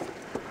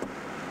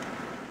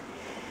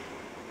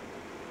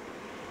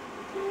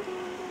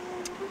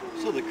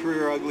 So the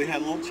career ugly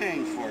had a little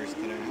change for us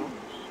today, huh?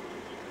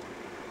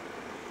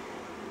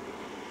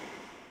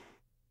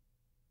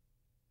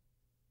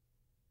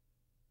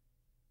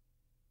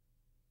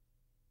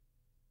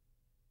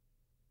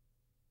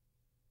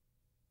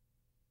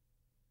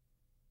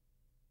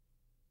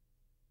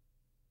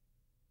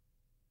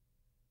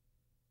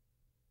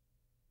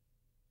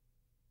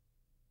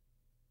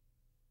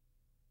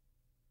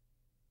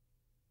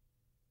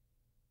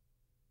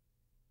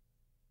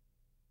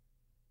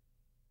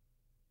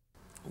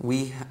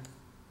 We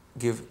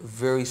give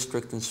very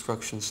strict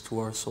instructions to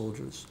our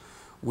soldiers.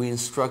 We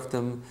instruct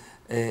them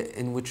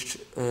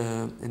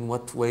in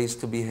what ways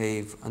to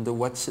behave, under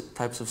what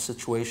types of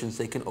situations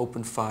they can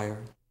open fire.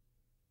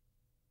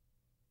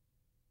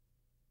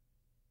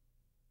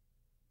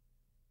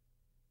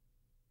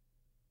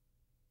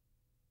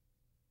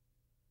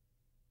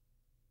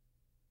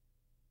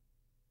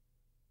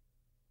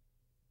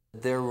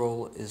 Their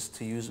role is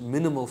to use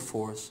minimal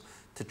force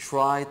to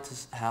try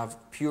to have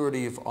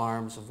purity of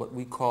arms, of what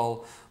we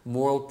call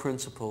moral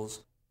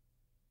principles.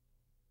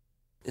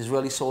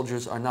 Israeli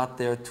soldiers are not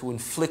there to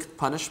inflict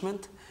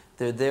punishment.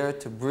 They're there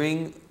to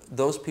bring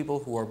those people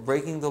who are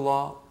breaking the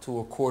law to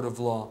a court of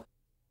law.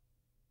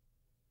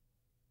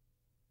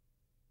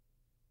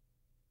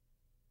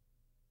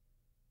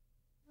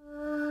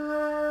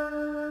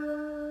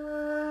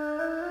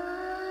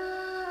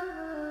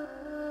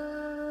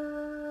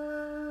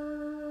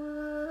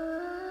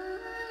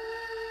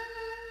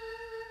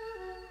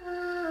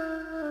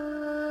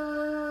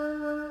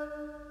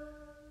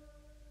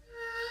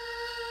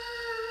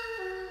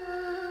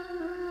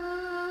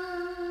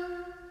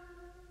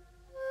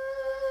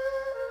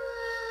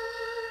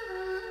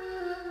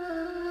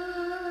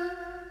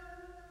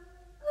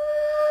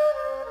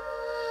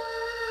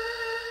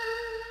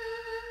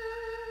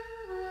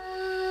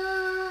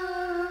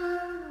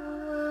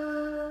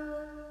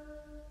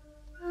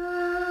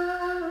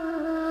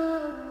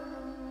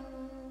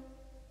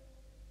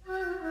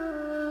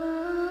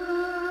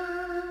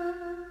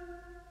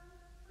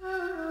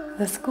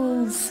 The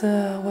schools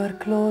were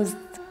closed,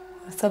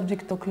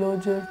 subject to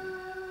closure.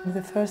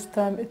 The first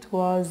time it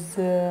was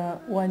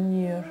 1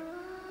 year.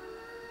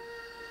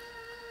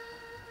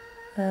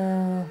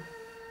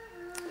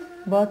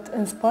 But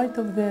in spite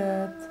of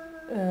that,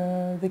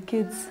 the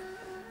kids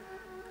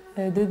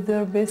did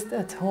their best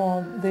at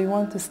home. They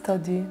want to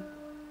study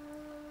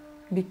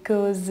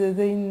because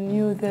they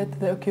knew that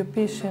the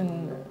occupation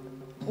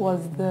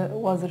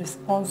was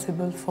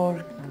responsible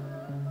for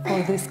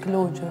this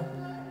closure.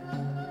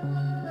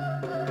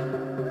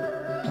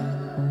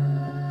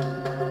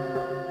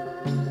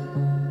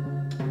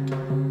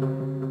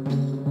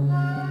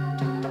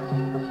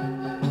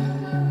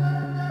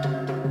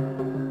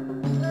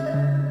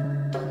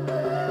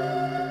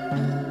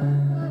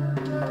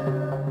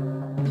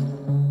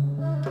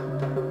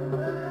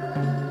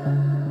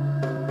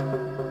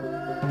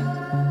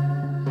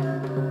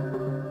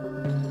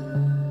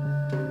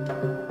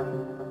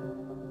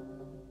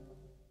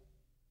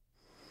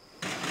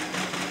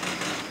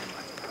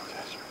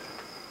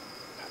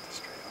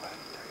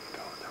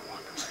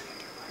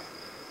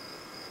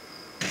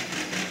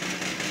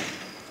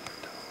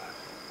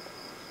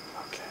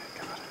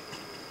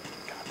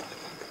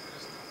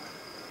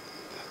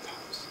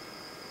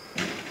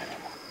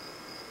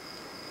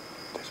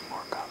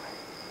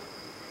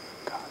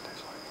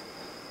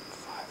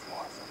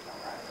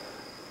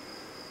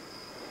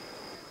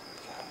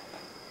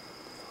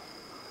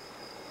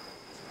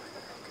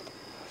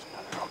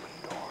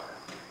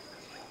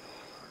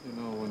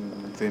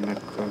 They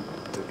knock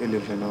at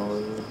 11 or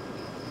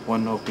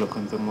 1 o'clock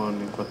in the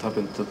morning. What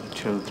happened to the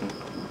children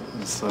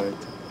inside,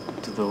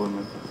 to the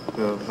women?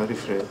 They are very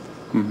afraid.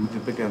 They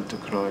began to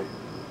cry,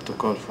 to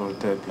call for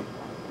daddy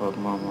or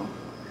mama.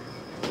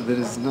 There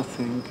is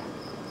nothing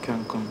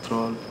can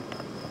control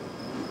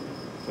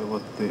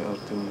what they are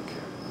doing.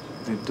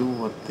 They do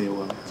what they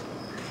want.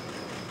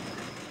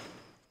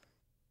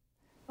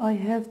 I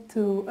have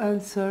to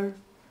answer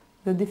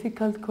the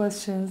difficult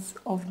questions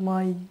of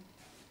my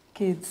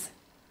kids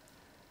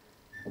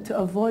to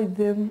avoid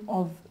them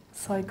of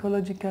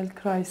psychological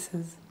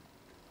crisis.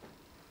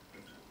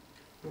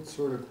 What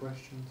sort of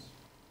questions?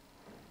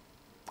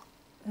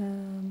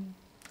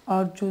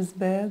 Are Jews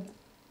bad,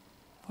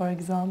 for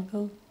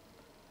example?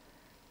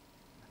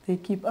 They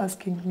keep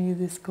asking me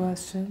this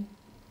question.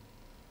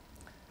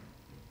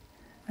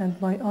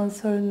 And my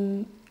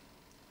answer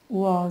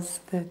was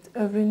that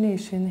every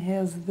nation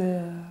has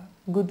the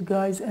good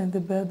guys and the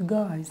bad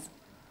guys.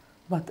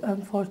 But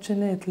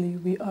unfortunately,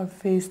 we are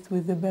faced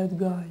with the bad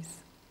guys.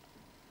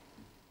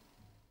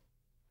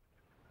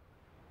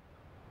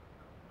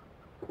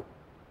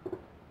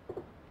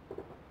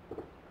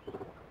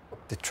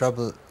 The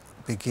trouble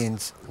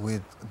begins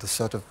with the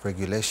sort of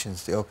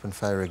regulations, the open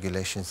fire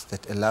regulations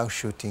that allow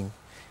shooting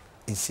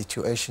in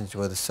situations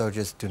where the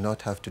soldiers do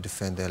not have to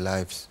defend their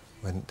lives,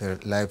 when their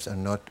lives are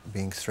not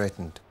being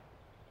threatened.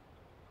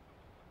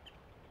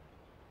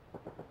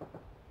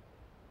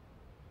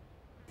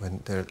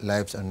 When their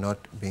lives are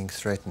not being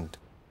threatened.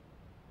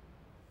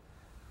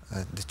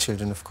 The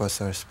children, of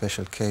course, are a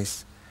special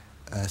case.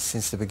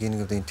 Since the beginning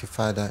of the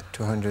Intifada,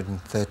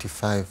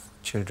 235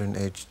 children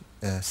aged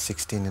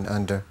 16 and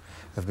under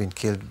have been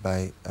killed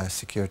by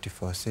security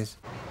forces.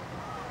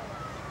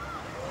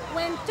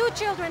 When 2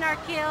 children are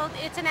killed,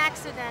 it's an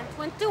accident.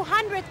 When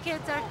 200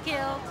 kids are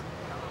killed,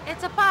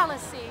 it's a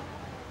policy.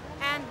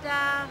 And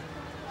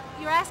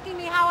you're asking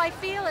me how I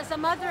feel as a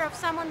mother of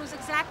someone who's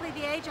exactly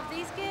the age of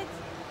these kids?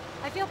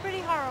 I feel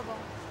pretty horrible.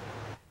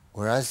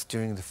 Whereas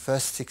during the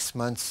first 6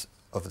 months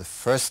of the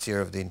first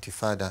year of the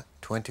Intifada,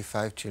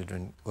 25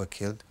 children were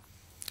killed,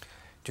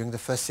 During the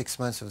first 6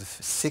 months of the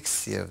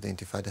sixth year of the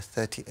Intifada,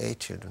 38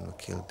 children were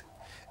killed.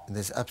 And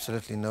there's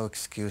absolutely no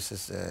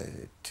excuses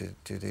to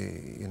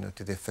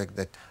the effect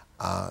that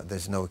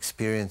there's no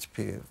experience.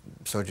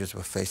 Soldiers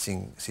were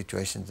facing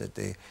situations that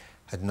they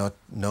had not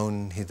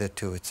known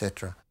hitherto,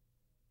 etc.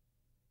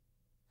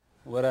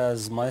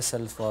 Whereas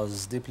myself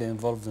was deeply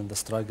involved in the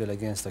struggle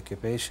against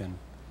occupation,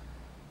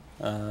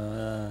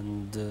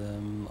 and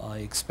I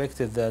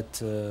expected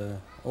that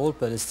all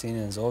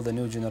Palestinians, all the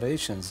new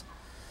generations,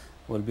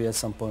 will be at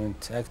some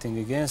point acting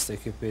against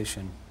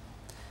occupation.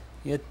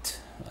 Yet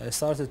I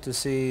started to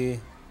see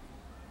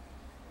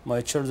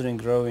my children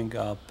growing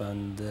up,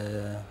 and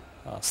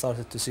I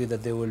started to see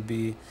that they will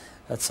be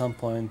at some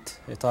point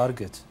a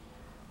target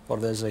for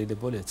the Israeli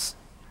bullets.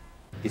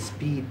 The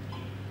speed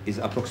is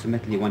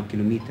approximately 1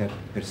 kilometer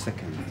per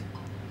second.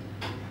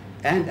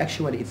 And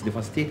actually its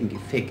devastating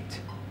effect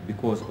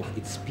because of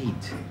its speed.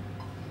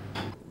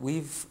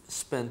 We've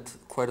spent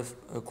quite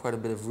a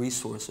bit of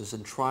resources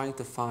in trying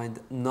to find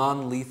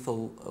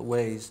non-lethal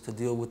ways to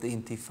deal with the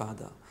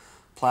Intifada.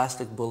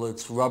 Plastic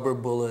bullets, rubber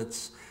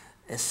bullets,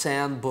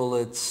 sand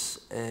bullets,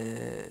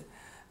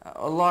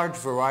 a large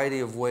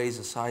variety of ways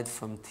aside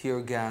from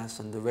tear gas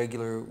and the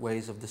regular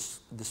ways of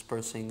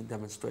dispersing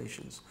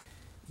demonstrations.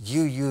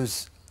 You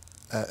use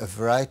a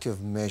variety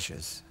of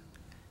measures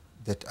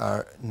that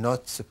are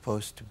not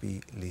supposed to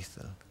be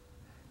lethal.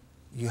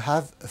 You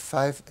have a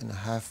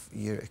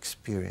 5.5-year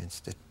experience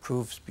that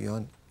proves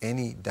beyond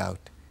any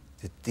doubt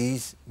that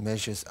these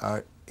measures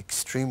are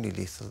extremely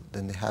lethal,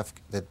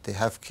 that they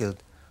have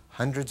killed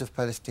hundreds of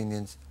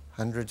Palestinians,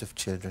 hundreds of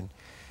children,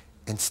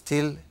 and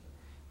still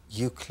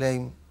you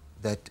claim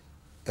that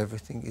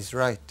everything is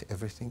right,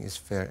 everything is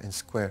fair and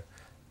square.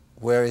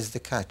 Where is the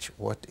catch?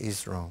 What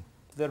is wrong?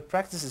 Their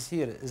practices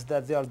here is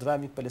that they are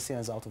driving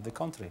Palestinians out of the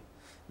country.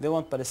 They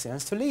want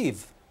Palestinians to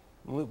leave,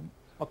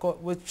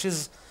 which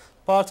is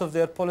part of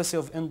their policy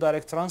of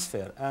indirect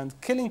transfer. And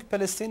killing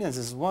Palestinians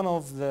is one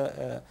of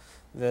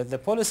the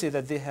policy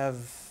that they have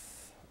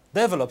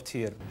developed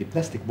here. The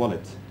plastic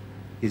bullet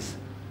is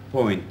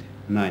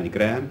 0.9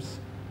 grams,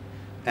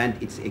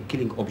 and it's a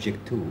killing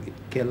object too. It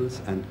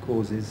kills and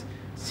causes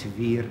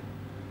severe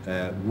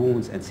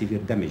wounds and severe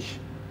damage.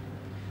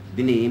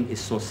 The name is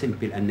so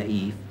simple and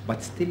naive,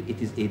 but still it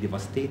is a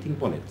devastating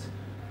bullet.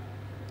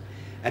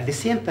 At the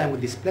same time with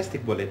this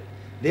plastic bullet,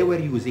 they were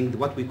using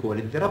what we call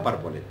it the rubber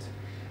bullet.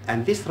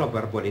 And this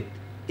rubber bullet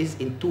is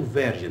in two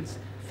versions.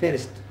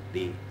 First,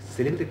 the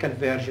cylindrical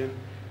version,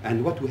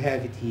 and what we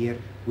have it here,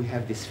 we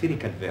have the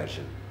spherical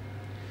version.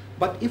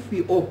 But if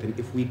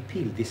we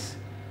peel this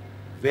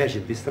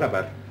version, this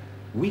rubber,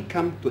 we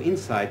come to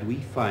inside, we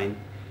find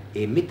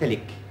a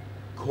metallic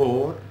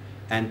core,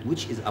 and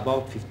which is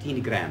about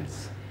 15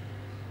 grams.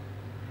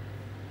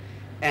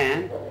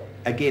 And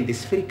again, the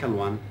spherical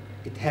one,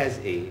 it has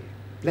a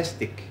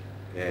plastic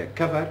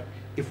cover.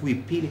 If we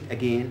peel it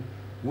again,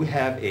 we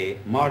have a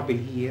marble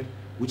here,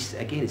 which is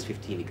again is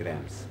 15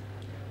 grams.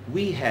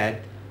 We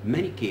had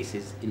many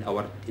cases in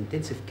our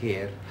intensive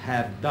care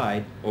have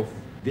died of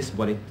this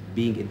bullet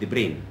being in the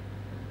brain.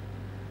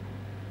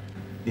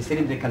 The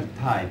cylindrical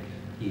type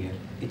here,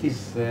 it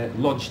is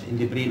lodged in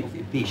the brain of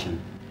a patient.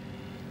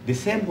 The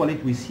same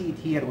bullet, we see it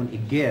here on a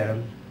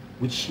girl,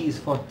 which she is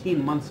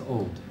 14 months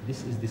old.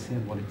 This is the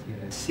same bullet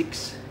here.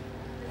 6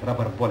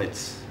 rubber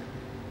bullets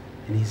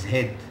in his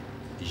head,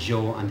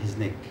 jaw, and his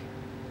neck.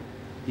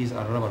 These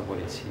are rubber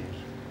bullets here.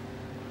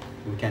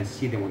 We can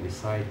see them on the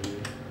side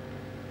here.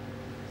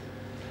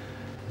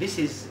 This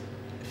is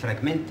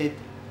fragmented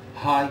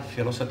high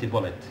velocity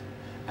bullet,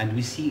 and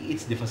we see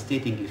its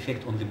devastating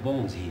effect on the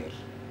bones here.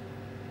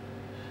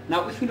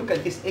 Now if we look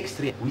at this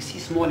X-ray, we see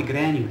small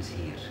granules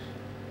here.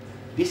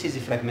 This is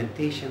a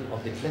fragmentation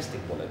of the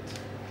plastic bullet.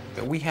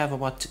 We have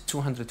about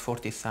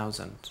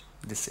 240,000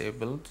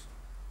 disabled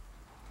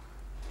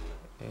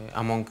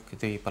among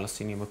the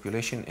Palestinian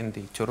population in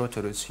the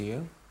territories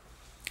here,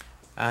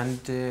 and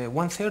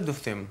 1/3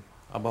 of them,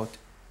 about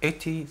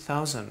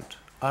 80,000,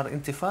 are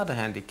Intifada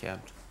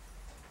handicapped.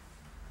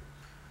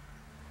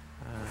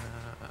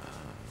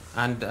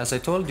 And as I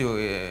told you,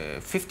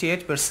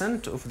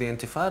 58% of the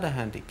Intifada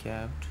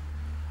handicapped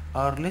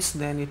are less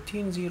than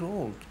 18 years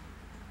old.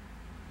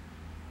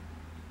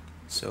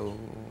 So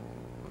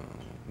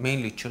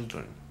mainly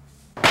children.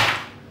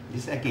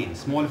 This again,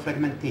 small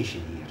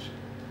fragmentation here.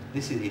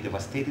 This is a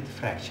devastated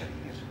fracture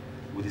here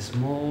with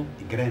small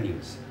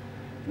granules.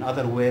 In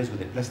other words,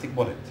 with a plastic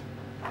bullet.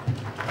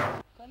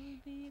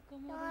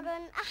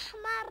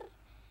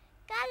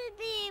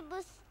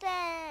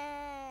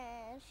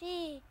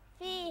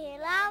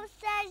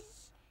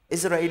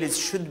 Israelis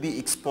should be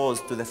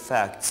exposed to the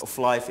facts of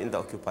life in the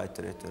occupied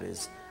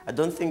territories. I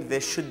don't think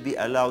they should be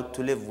allowed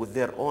to live with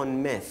their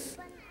own myth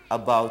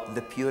about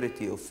the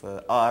purity of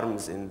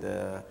arms in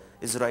the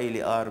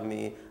Israeli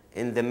army,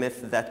 in the myth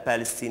that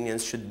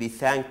Palestinians should be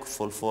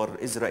thankful for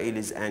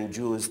Israelis and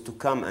Jews to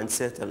come and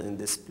settle in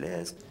this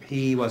place.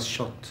 He was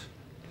shot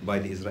by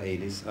the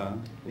Israelis.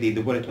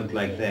 The bullet went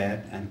like that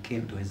and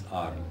came to his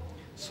arm.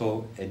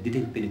 So it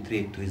didn't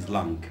penetrate to his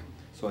lung.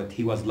 So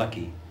he was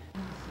lucky.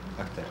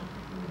 أكتر.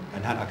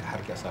 أنا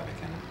حركة أصابعك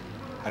أنا.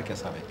 حركة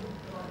أصابعك.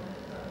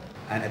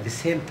 And at the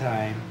same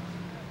time,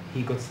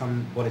 he got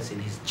some bullets in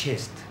his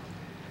chest.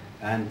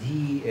 And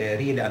he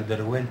really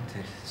underwent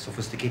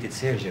sophisticated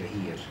surgery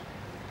here.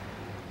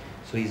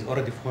 So he's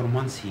already 4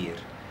 months here.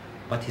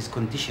 But his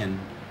condition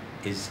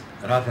is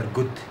rather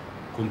good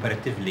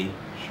comparatively.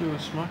 شو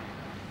اسمك؟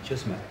 شو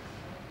اسمك؟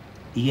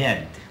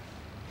 إياد.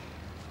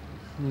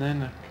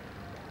 منينك؟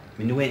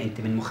 من وين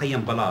أنت؟ من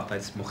مخيم بلاطة.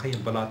 اسمه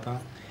مخيم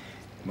بلاطة.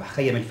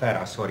 مخيم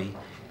الفارعة sorry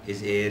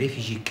is a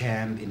refugee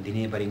camp in the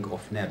neighboring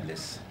of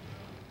Nablus.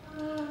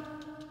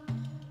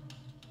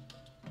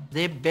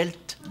 They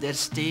built their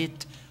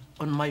state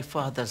on my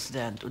father's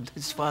land, on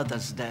his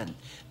father's land.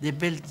 They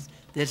built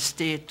their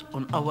state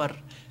on our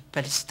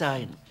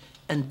Palestine.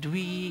 And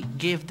we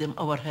gave them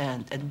our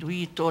hand, and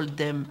we told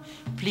them,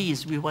 please,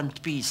 we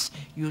want peace.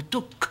 You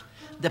took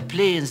the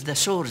plains, the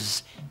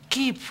shores,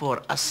 keep for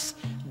us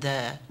the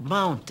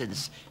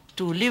mountains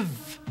to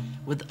live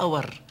with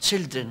our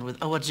children, with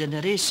our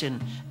generation,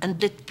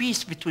 and let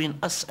peace between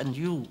us and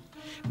you.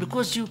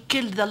 Because you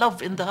killed the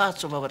love in the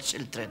hearts of our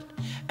children,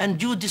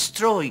 and you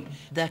destroy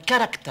the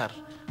character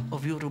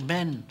of your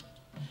men.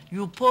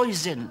 You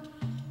poison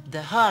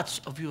the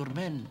hearts of your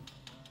men.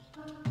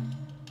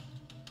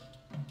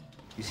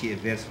 You see a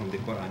verse from the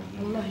Quran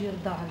here. الله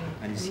يرضى عليك.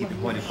 And you see the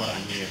Holy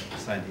Quran here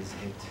beside his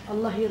head.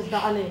 الله يرضى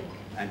عليك.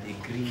 And a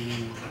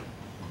green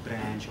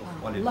branch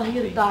of olive الله tree.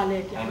 يرضى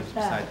عليك يا Olives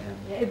حسان. beside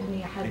him. يا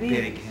ابني يا حبيبي.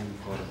 Preparing him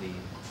for the...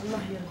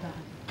 الله يرضى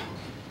عليك.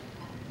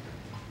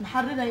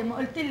 نحررها يما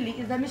قلت لي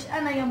إذا مش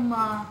أنا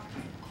يما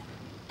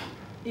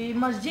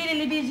الجيل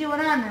اللي بيجي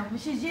ورانا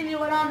مش الجيل اللي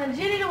ورانا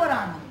الجيل اللي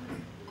ورانا.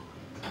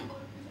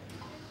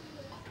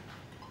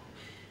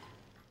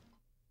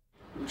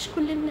 مش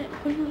كل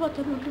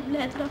الوطن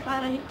والبلاد رافعة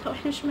رايتها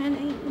واحنا مش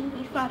مانعين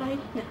نرفع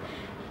رايتنا.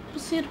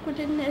 بصير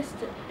كل الناس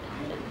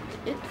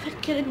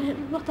تفكر ان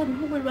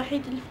الوطن هو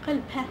الوحيد اللي في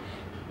قلبها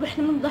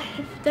واحنا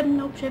بنضحي في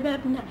دمنا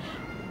وبشبابنا.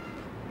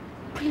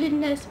 كل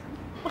الناس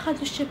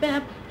اخذوا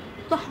الشباب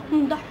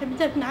نضحي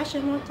بدمنا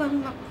عشان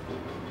وطننا.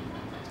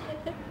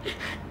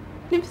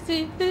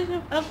 نفسي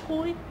اشوف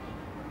اخوي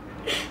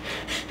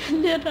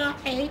اللي راح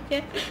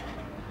هيك.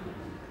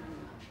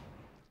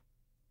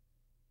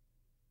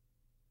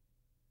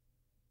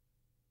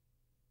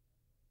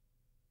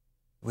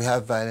 We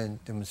have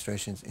violent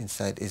demonstrations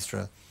inside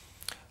Israel.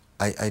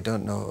 I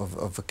don't know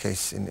of a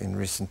case in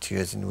recent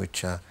years in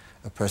which a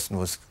person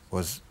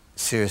was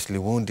seriously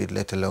wounded,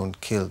 let alone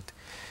killed.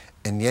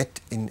 And yet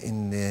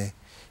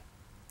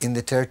in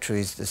the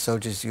territories, the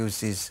soldiers use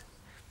these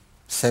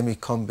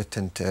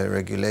semi-combatant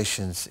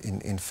regulations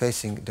in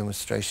facing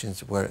demonstrations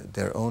where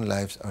their own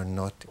lives are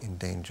not in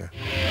danger.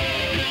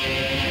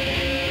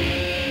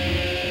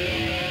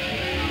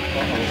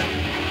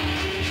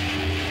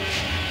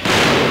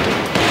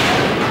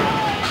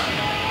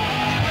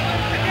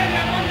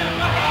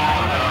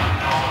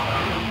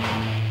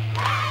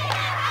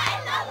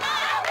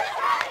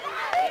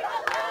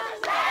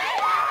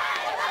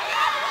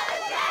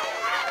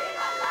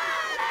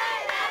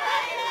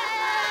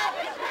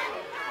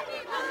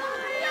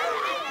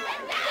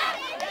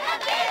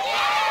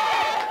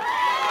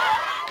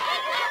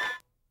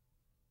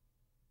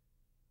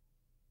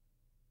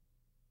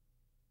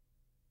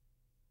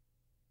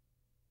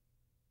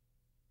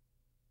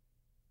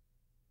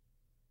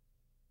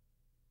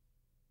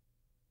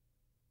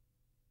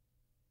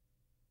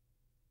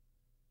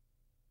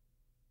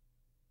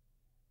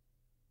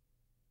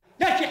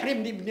 ليش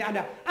يحرمني ابني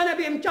انا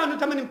بامكانه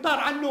ثمن امطار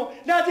عنه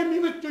لازم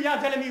يمتوا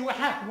يا زلمه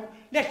ويحاكموا.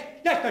 ليش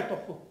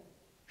تطخوا؟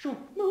 شو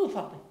ما هو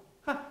فاضي.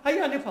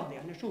 هي انا فاضي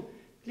انا شو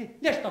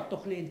ليش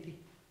تطخني انت؟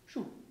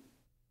 شو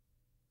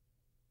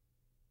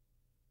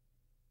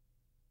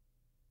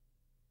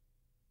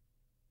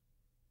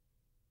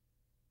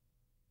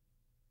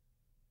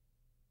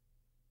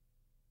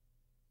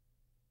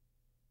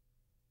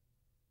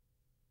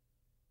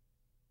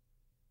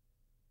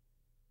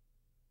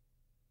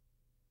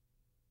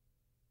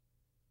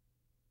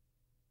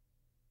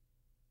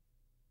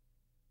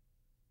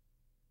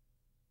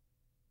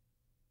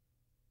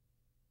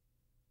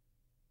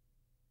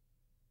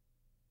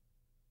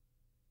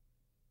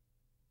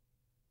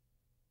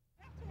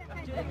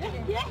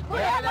يحكوا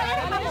يا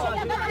الوطن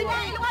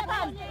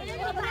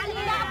يرضى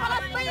علينا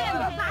فلسطين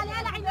يرضى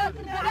علينا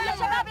على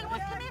شباب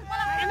المسلمين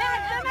فلسطين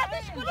ما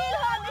تشكروا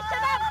لهم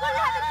الشباب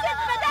كلها بتسد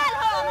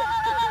بدالهم.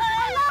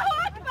 الله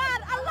اكبر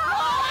الله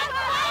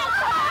اكبر الله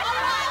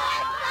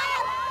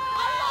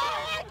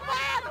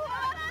اكبر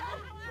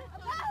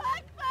الله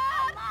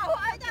اكبر الله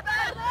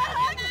اكبر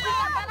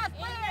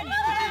فلسطين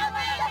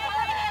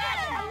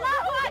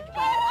الله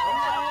اكبر.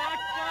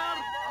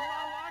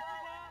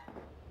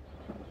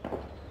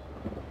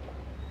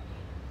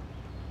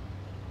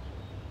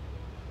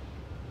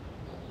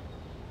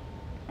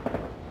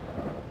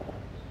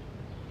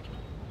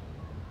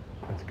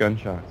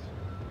 Gunshots.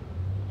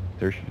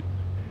 They're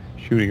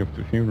shooting up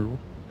the funeral.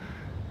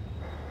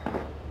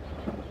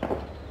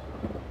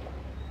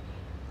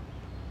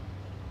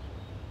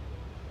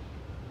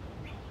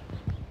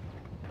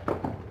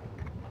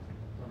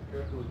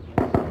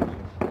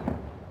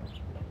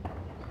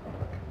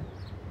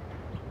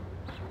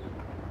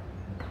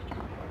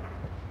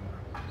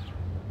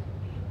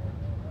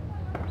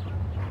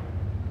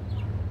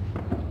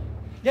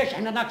 ليش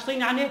احنا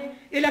ناقصين يعني؟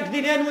 إلك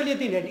دينين ولي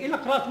دينين،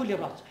 إلك راس ولي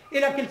راس،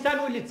 إلك لسان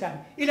ولي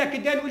لسان، إلك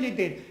يدين ولي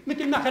يدين،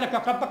 مثل ما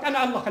خلقك ربك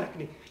أنا الله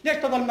خلقني، ليش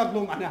تظل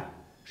مظلوم أنا؟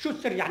 شو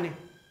السر يعني؟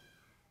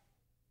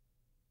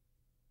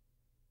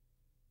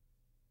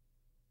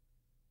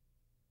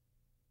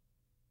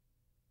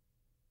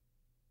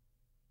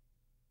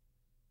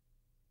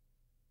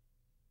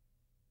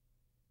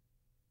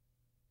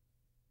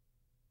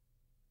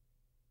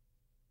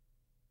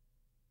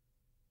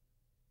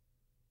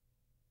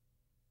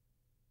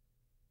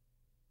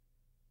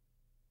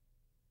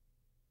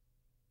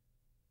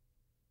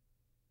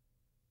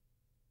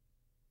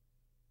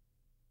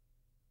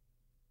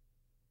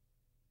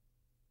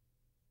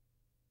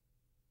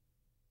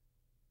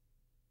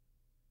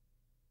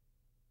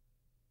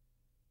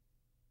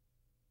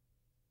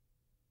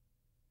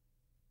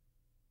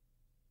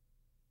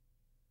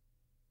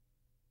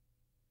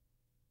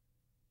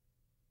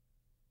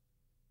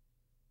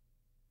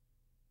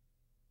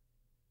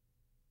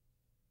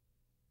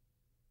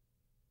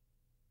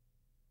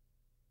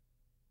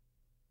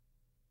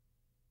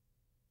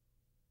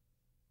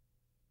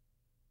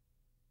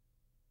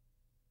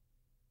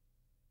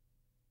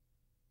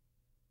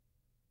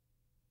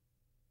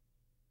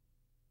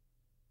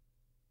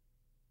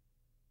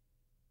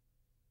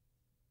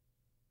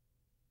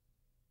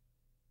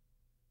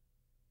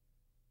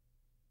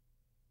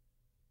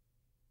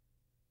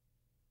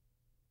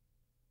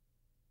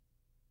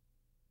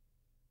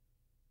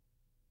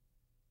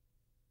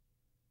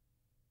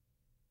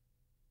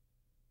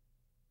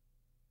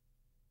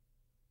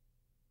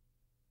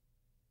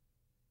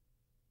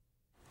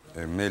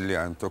 Mainly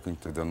I'm talking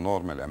to the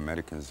normal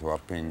Americans who are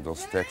paying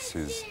those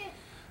taxes,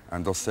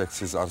 and those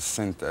taxes are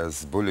sent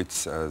as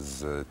bullets,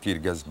 as tear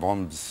gas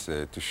bombs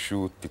to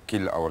shoot, to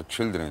kill our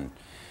children.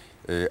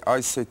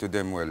 I say to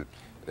them, well,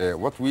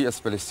 what we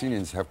as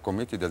Palestinians have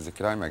committed as a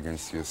crime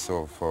against you,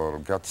 so for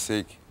God's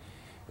sake,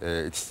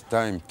 it's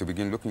time to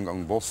begin looking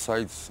on both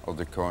sides of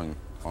the coin,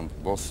 on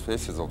both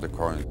faces of the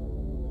coin.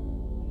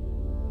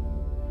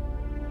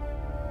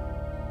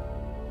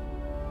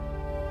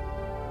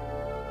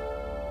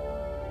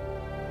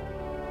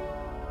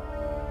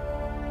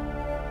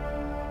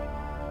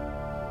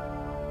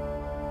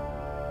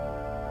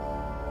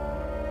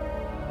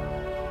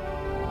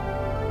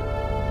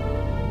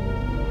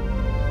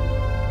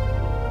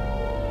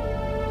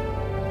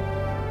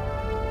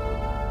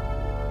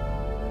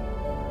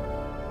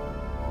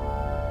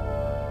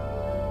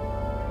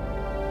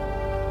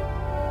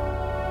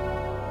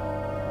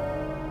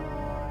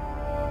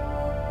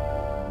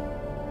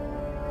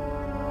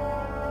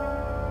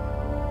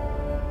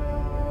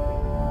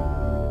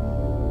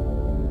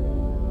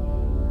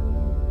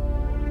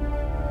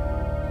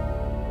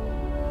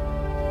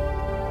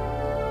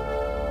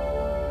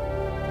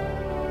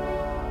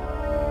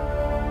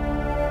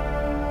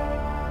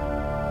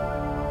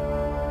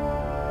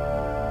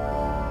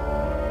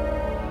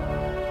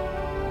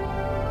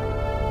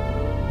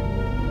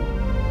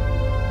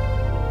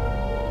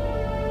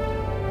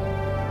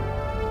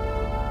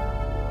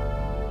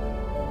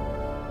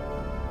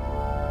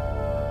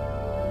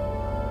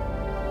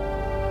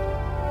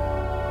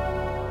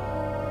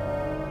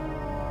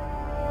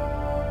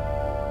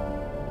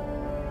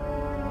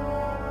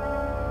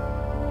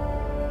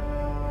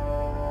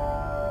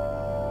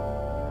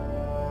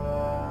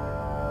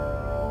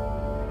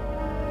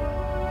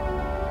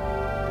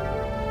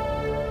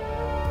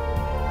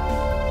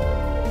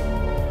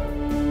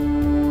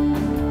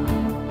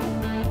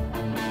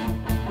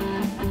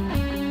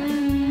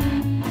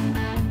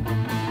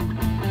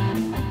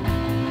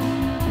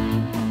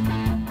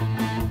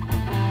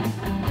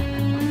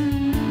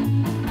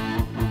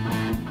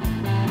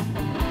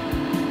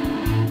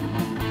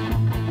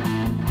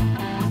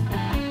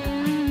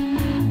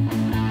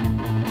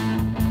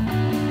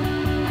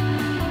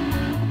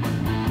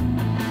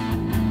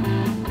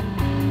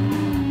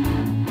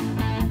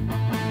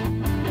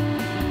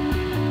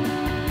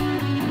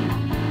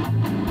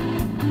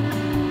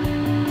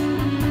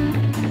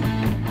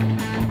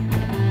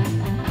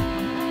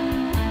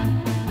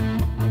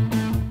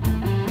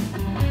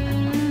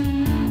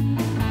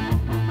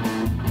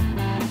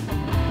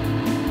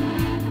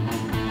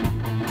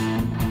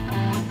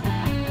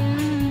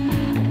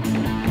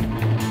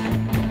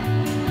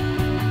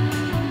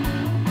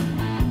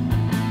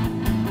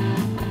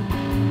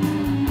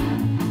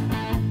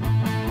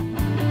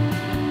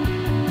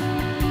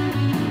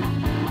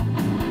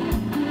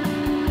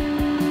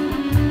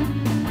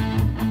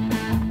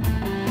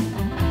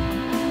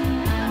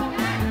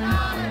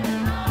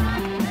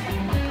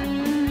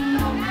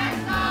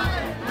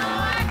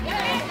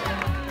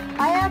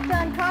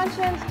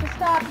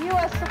 stop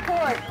U.S.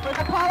 support for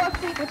the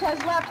policy which has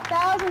left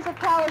thousands of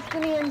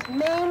Palestinians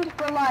maimed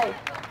for life.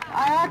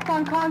 I act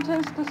on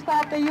conscience to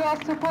stop the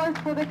U.S. support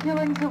for the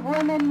killings of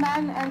women,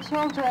 men, and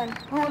children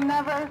who will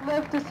never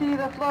live to see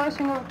the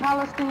flourishing of the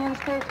Palestinian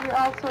state we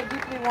all so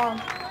deeply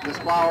want. This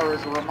flower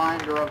is a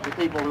reminder of the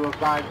people who have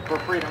died for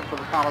freedom for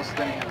the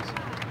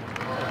Palestinians.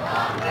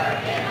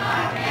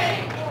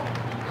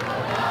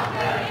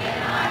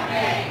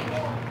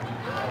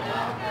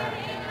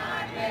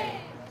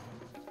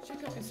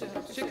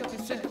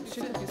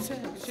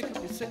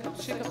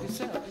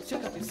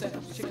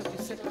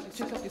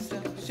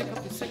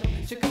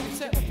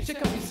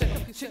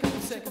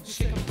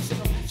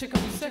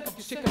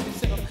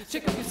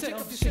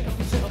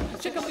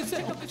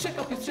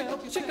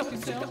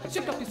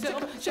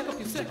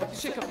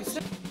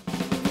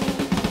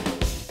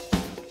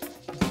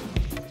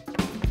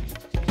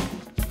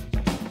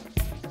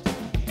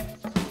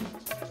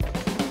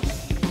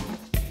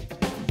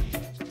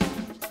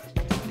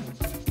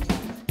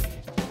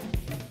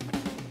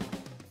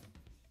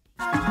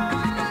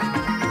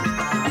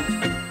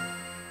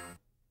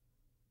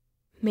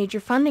 Major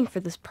funding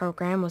for this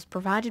program was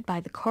provided by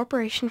the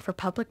Corporation for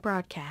Public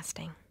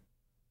Broadcasting.